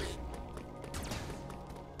I did?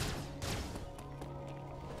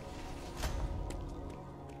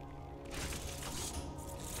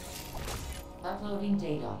 Uploading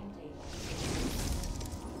data.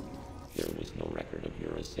 There was no record of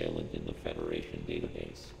your assailant in the Federation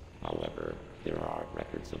database. However, there are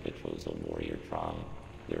records of a chosen warrior tribe.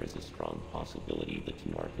 There is a strong possibility the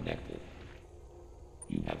two are connected.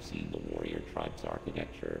 You have seen the warrior tribe's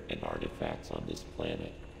architecture and artifacts on this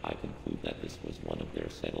planet. I conclude that this was one of their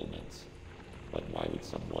settlements. But why would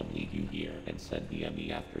someone lead you here and send the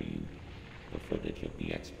E.M.M.I after you? The footage of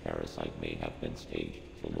the X-Parasite may have been staged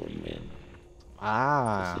to lure you in.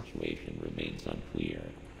 Ah. The situation remains unclear,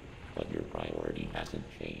 but your priority hasn't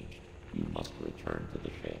changed. You must return to the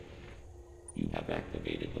ship. You have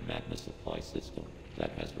activated the magma supply system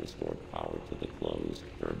that has restored power to the closed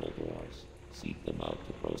thermal doors. Seek them out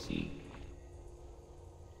to proceed.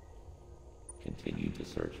 Continue to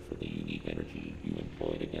search for the unique energy you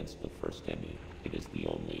employed against the first E.M.M.I. It is the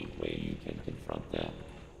only way you can confront them.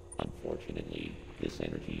 Unfortunately, this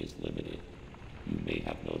energy is limited. You may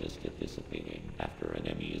have noticed it dissipating after an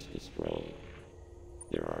E.M.M.I is destroyed.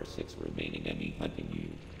 There are 6 remaining E.M.M.I hunting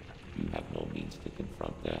you. You have no means to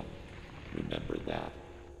confront them. Remember that.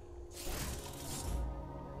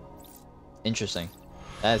 Interesting.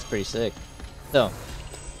 That is pretty sick. So,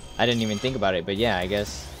 I didn't even think about it, but yeah, I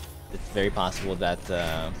guess it's very possible that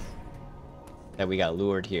that we got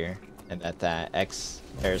lured here, and that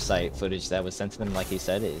X-Parasite footage that was sent to them, like he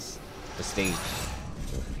said, is the stage.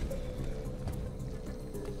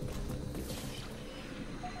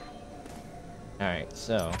 Alright,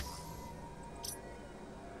 so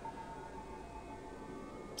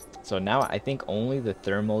now I think only the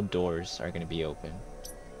thermal doors are going to be open.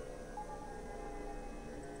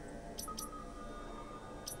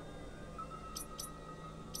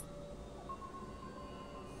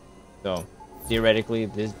 So, theoretically,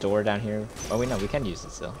 this door down here... Oh wait, no, we can use it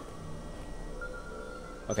still.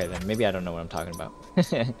 Okay, then maybe I don't know what I'm talking about.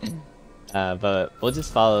 But we'll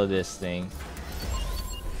just follow this thing.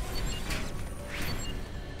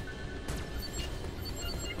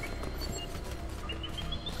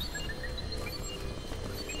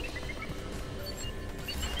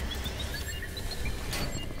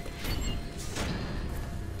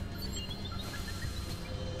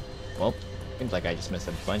 Well, seems like I just missed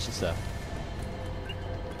a bunch of stuff.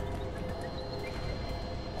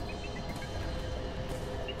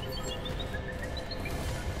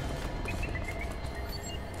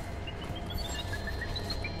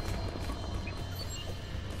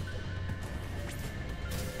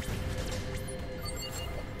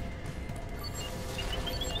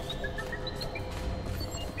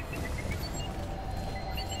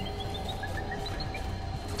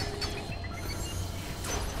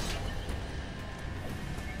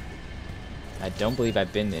 I don't believe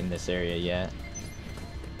I've been in this area yet.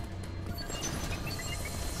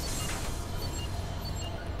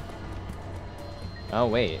 Oh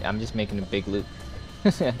wait, I'm just making a big loop.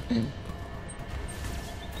 Okay.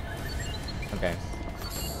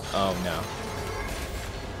 Oh no.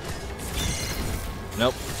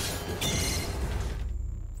 Nope.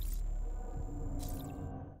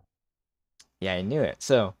 Yeah, I knew it.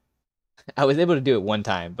 So, I was able to do it one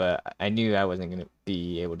time, but I knew I wasn't going to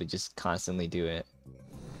be able to just constantly do it.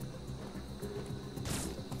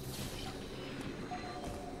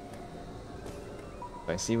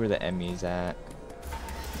 I see where the E.M.M.I's at.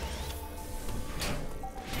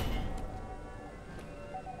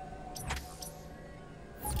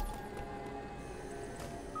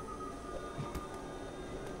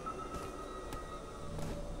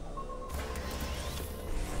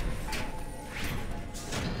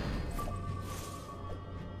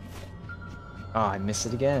 Oh, I missed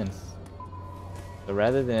it again. So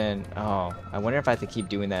rather than... Oh, I wonder if I have to keep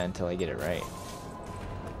doing that until I get it right.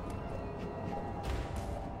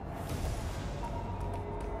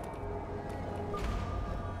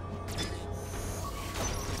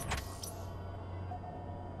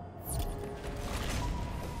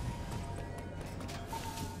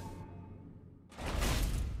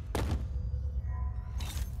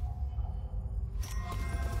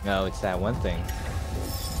 No, it's that one thing.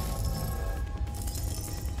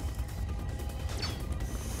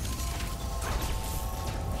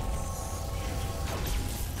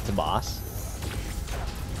 It's a boss.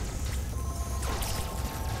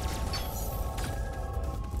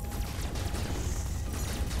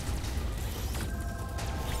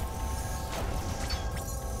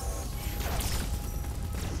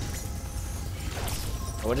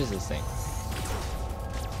 What is this thing?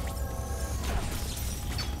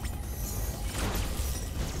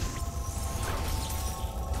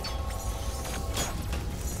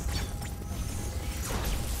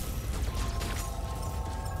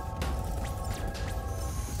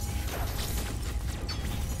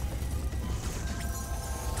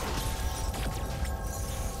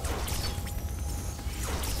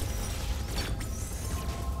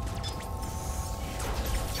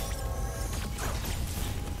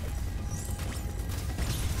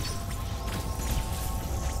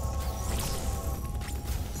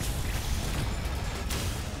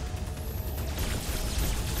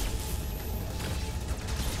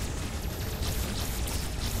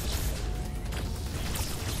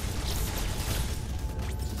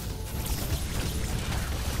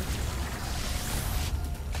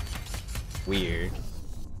 Weird.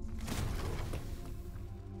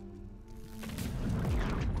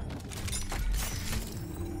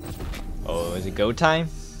 Oh, is it go time?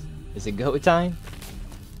 Is it go time?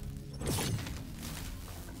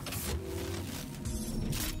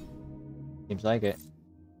 Seems like it.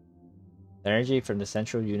 The energy from the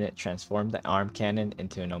central unit transformed the arm cannon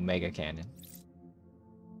into an Omega cannon.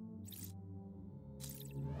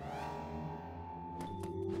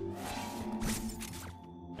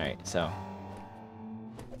 Alright, so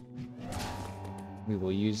we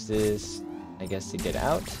will use this, I guess, to get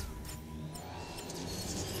out.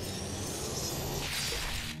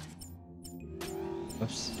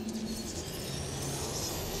 Oops.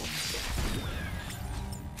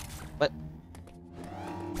 What?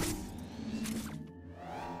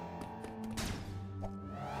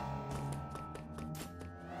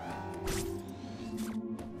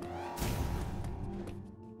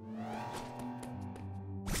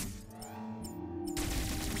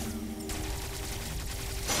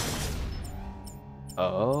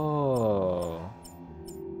 Oh.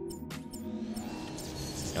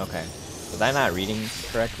 Okay. Was I not reading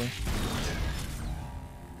correctly?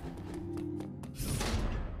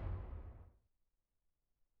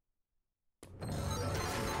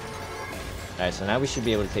 Alright, so now we should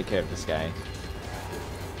be able to take care of this guy.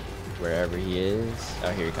 Wherever he is. Oh,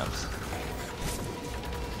 here he comes.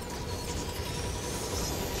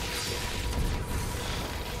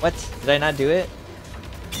 What? Did I not do it?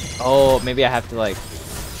 Oh, maybe I have to like...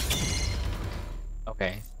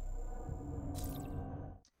 Okay.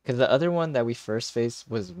 Because the other one that we first faced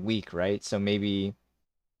was weak, right? So maybe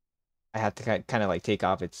I have to kind of like take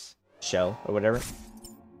off its shell or whatever.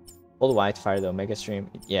 Hold Y to fire the Omega Stream.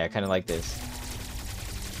 Yeah, kind of like this.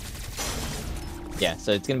 Yeah,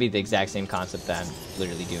 so it's going to be the exact same concept that I'm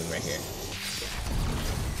literally doing right here.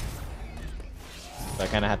 So I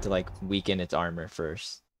kind of have to like weaken its armor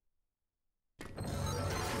first.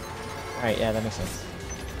 Alright, yeah, that makes sense.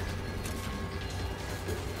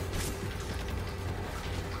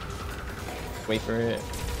 Wait for it.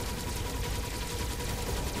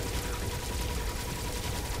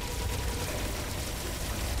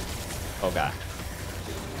 Oh god.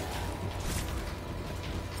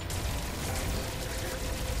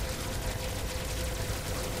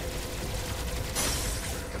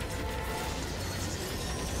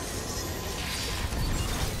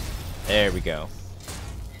 There we go.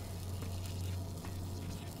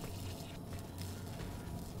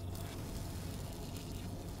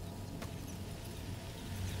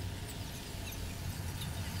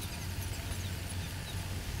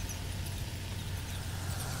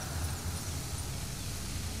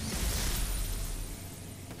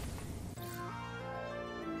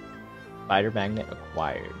 Spider magnet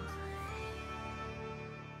acquired.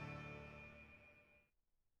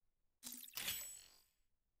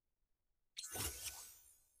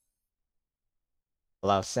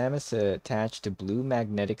 Allow Samus to attach to blue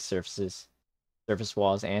magnetic surface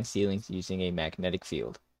walls and ceilings using a magnetic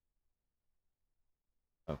field.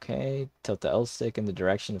 Okay, tilt the L stick in the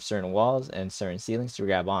direction of certain walls and certain ceilings to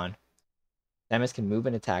grab on. Samus can move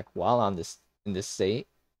and attack while in this state.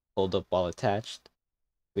 Hold up while attached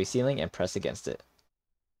to a ceiling and press against it.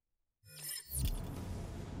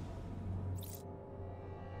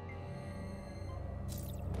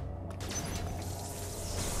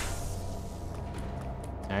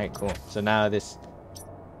 Alright, cool. So now this...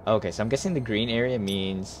 Okay, so I'm guessing the green area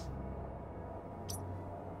means...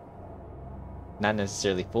 not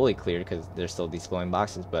necessarily fully cleared because there's still these glowing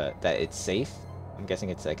boxes, but that it's safe. I'm guessing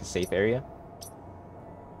it's like a safe area.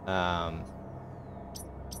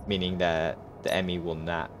 Meaning that the E.M.M.I will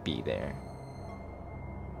not be there.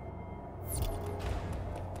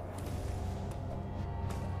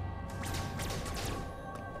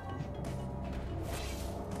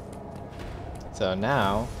 So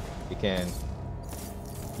now we can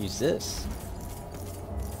use this.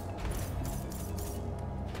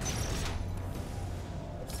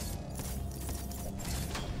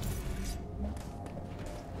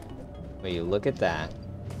 Well, you look at that.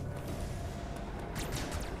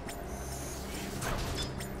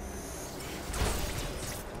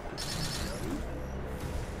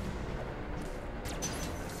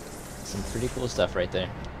 Some pretty cool stuff right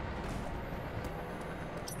there.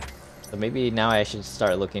 So maybe now I should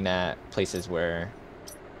start looking at places where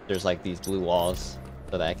there's like these blue walls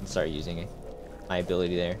so that I can start using my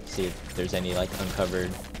ability there. See if there's any like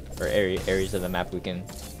uncovered or areas of the map we can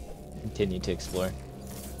continue to explore.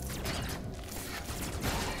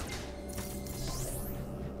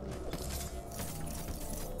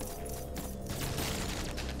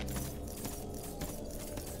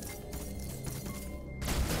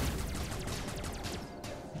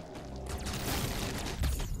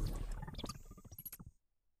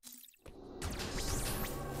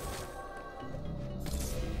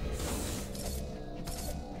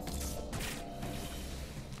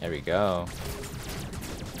 There we go.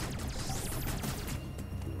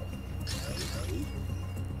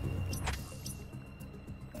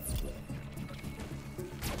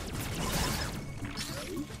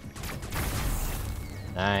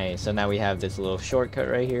 Nice. So now we have this little shortcut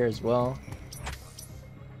right here as well.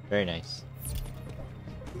 Very nice.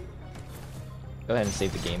 Go ahead and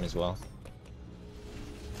save the game as well.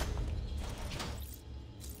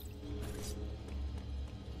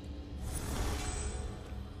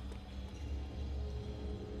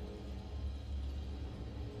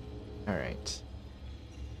 Alright.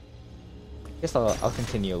 Guess I'll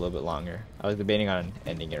continue a little bit longer. I was debating on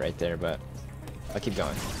ending it right there, but I'll keep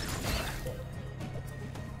going.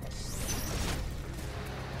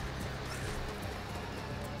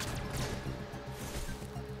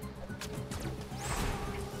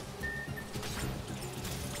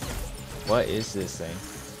 What is this thing?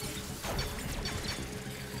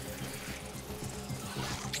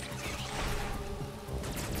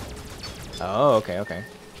 Oh, okay, okay.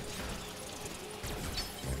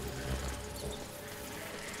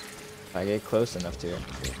 If I get close enough to it,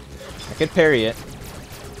 I could parry it.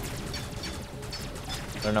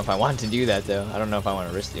 I don't know if I want to do that though. I don't know if I want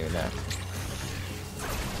to risk doing that.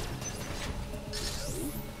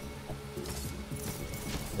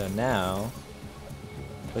 So now,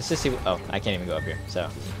 let's just see. Oh, I can't even go up here. So,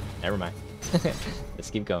 never mind. Let's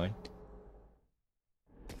keep going.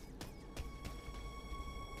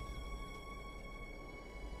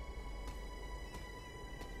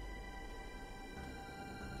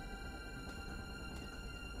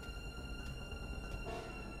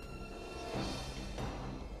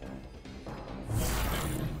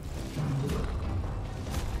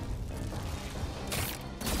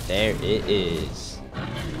 There it is.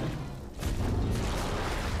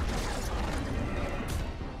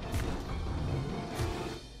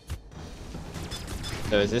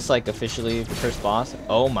 So is this like officially the first boss?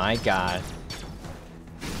 Oh my god.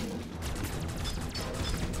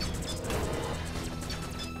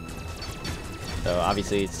 So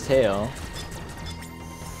obviously it's tail.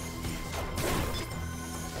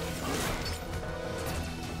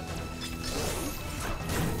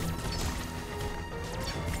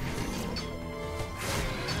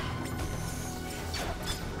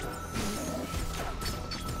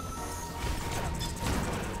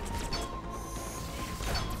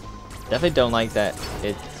 Definitely don't like that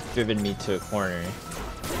it's driven me to a corner.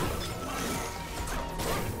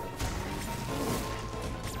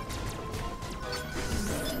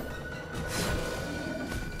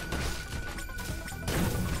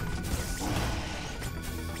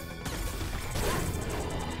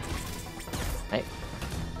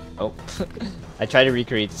 Oh, I tried to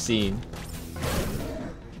recreate the scene.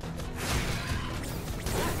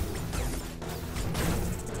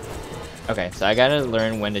 Okay, so I gotta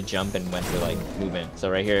learn when to jump and when to like move in.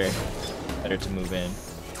 So right here, better to move in.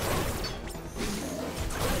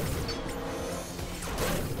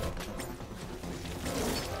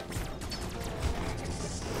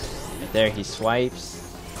 Right there, he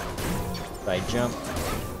swipes. So I jump.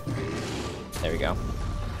 There we go.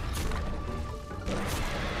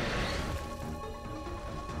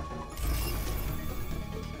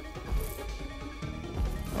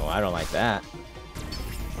 Oh, I don't like that.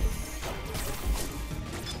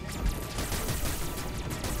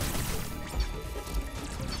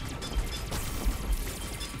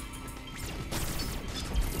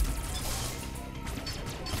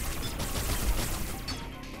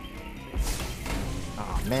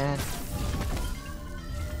 Oh man.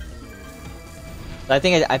 I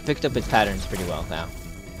think I picked up its patterns pretty well now.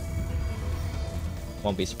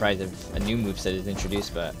 Won't be surprised if a new moveset is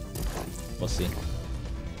introduced, but we'll see.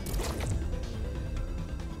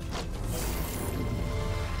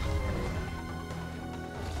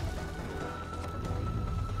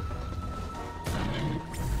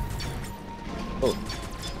 Oh.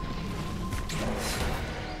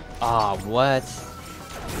 Ah, what?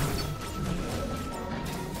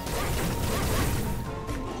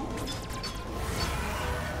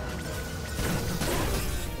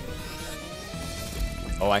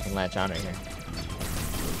 Oh, I can latch on right here.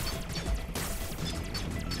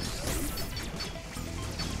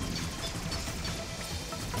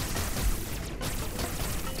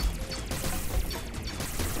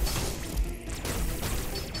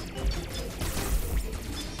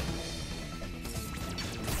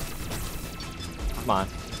 Come on.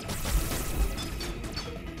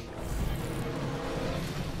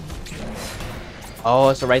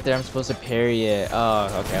 Oh, so right there I'm supposed to parry it.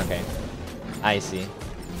 Oh, okay, okay. I see.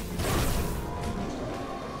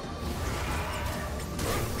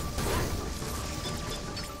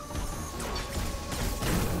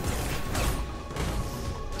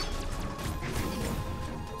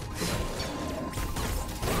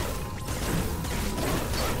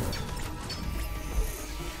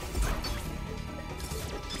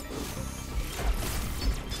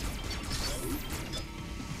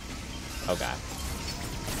 Oh god.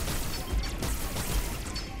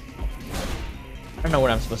 I don't know what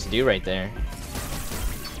I'm supposed to do right there.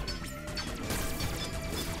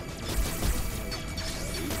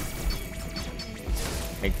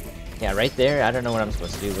 Like, yeah, right there, I don't know what I'm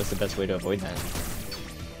supposed to do. What's the best way to avoid that?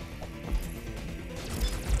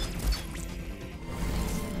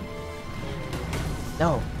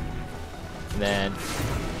 No. And then...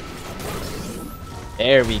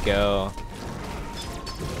 there we go.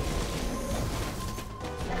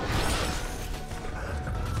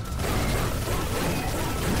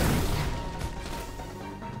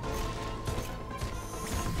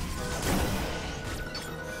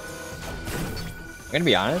 I'm gonna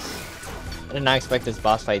be honest, I did not expect this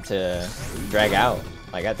boss fight to drag out.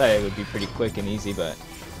 Like, I thought it would be pretty quick and easy, but...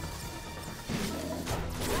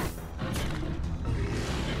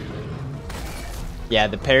 yeah,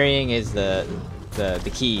 the parrying is the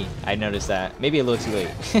key. I noticed that. Maybe a little too late.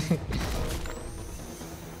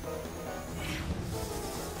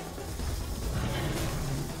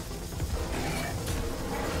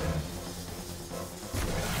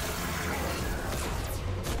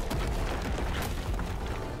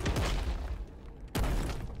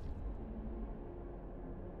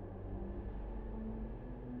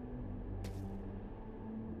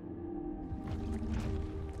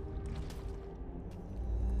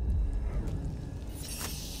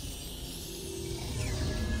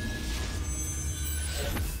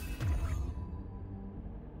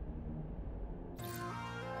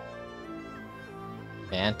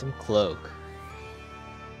 Phantom Cloak.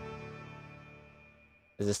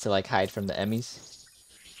 Is this to like hide from the E.M.M.Is?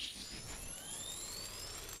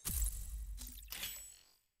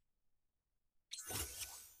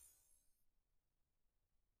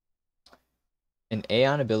 An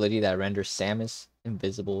Aeon ability that renders Samus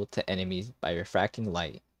invisible to enemies by refracting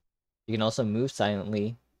light. You can also move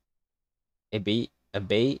silently, abate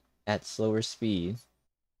at slower speed.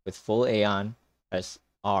 With full Aeon, press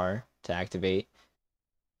R to activate.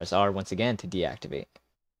 Press R once again to deactivate.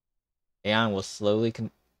 Aeon will slowly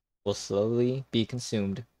be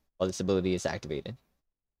consumed while this ability is activated.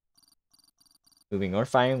 Moving or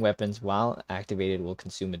firing weapons while activated will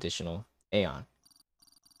consume additional Aeon.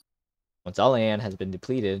 Once all Aeon has been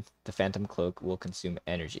depleted, the Phantom Cloak will consume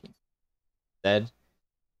energy. Instead,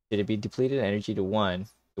 should it be depleted energy to 1,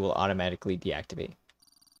 it will automatically deactivate.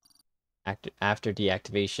 After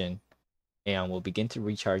deactivation, Aeon will begin to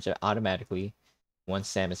recharge automatically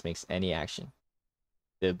once Samus makes any action.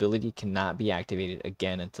 The ability cannot be activated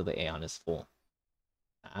again until the Aeon is full.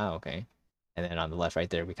 Ah, okay. And then on the left right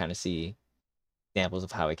there, we kind of see examples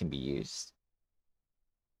of how it can be used.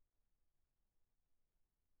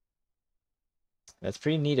 That's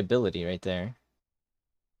pretty neat ability right there.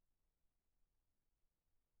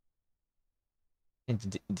 And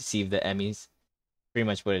to deceive the E.M.M.Is. Pretty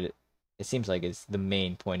much what it seems like is the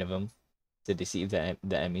main point of them. To deceive the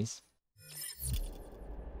E.M.M.Is.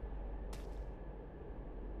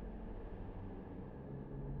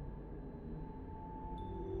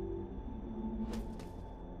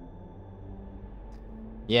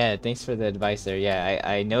 Yeah, thanks for the advice there. Yeah,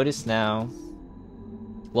 I noticed now.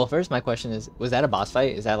 Well, first my question is, was that a boss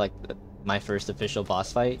fight? Is that like my first official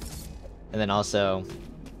boss fight? And then also,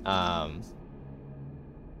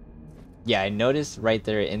 yeah, I noticed right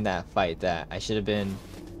there in that fight that I should have been,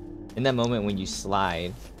 in that moment when you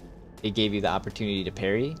slide, it gave you the opportunity to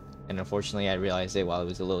parry. And unfortunately, I realized it while it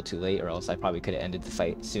was a little too late, or else I probably could have ended the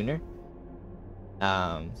fight sooner.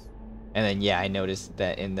 And then yeah, I noticed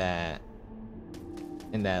that in that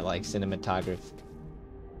like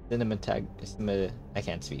I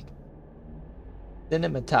can't speak.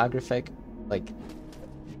 Cinematographic like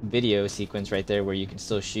video sequence right there where you can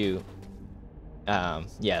still shoot.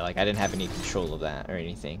 Yeah, like I didn't have any control of that or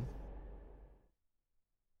anything.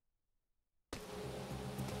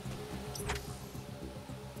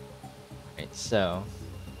 Alright, so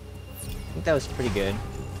I think that was pretty good.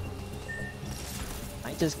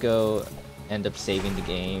 I just go end up saving the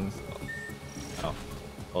game. Oh,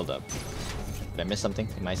 hold up. Did I miss something?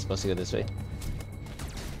 Am I supposed to go this way?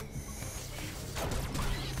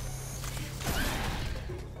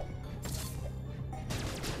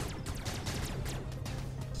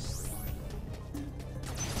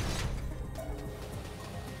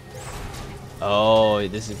 Oh,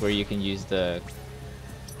 this is where you can use the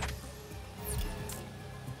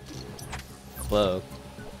cloak.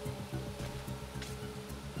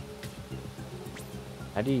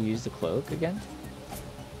 How do you use the cloak again?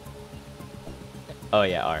 Oh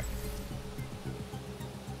yeah, R.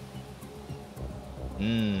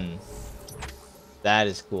 That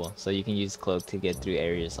is cool. So you can use cloak to get through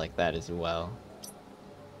areas like that as well.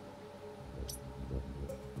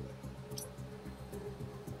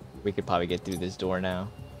 We could probably get through this door now.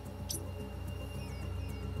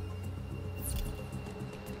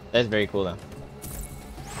 That's very cool though.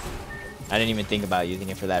 I didn't even think about using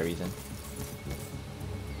it for that reason.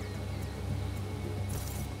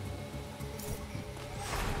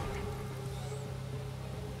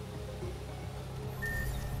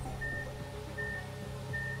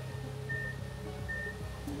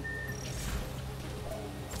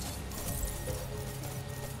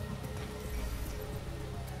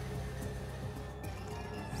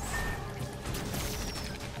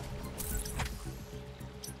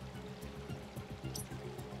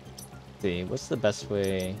 See, what's the best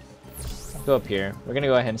way? Go up here. We're gonna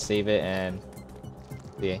go ahead and save it and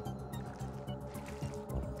see.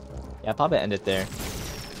 Yeah, I'll probably end it there.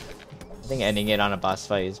 I think ending it on a boss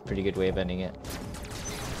fight is a pretty good way of ending it.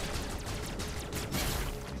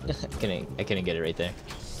 I couldn't get it right there.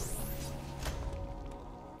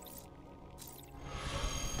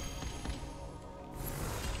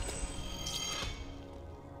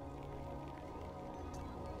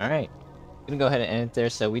 Alright. Gonna go ahead and end it there.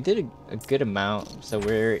 So we did a good amount. So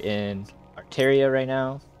we're in Artaria right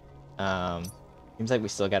now. Seems like we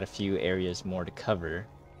still got a few areas more to cover.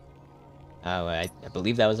 I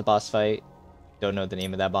believe that was a boss fight. Don't know the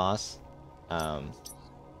name of that boss. That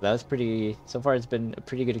was pretty. So far, it's been a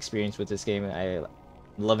pretty good experience with this game. I'm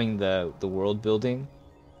loving the world building,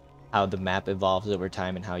 how the map evolves over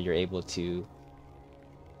time, and how you're able to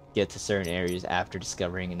get to certain areas after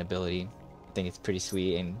discovering an ability. I think it's pretty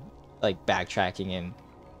sweet, and like backtracking and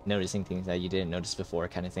noticing things that you didn't notice before,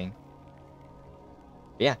 kind of thing.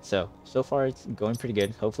 But yeah, so far it's going pretty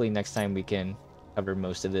good. Hopefully next time we can cover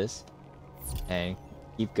most of this and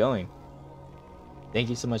keep going. Thank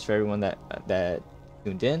you so much for everyone that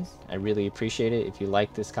tuned in. I really appreciate it. If you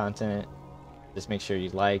like this content, just make sure you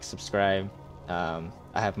like, subscribe. I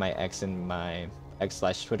have my X and my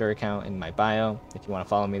X/Twitter account in my bio. If you want to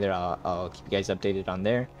follow me there, I'll keep you guys updated on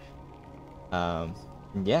there.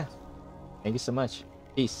 Yeah, thank you so much.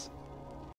 Peace.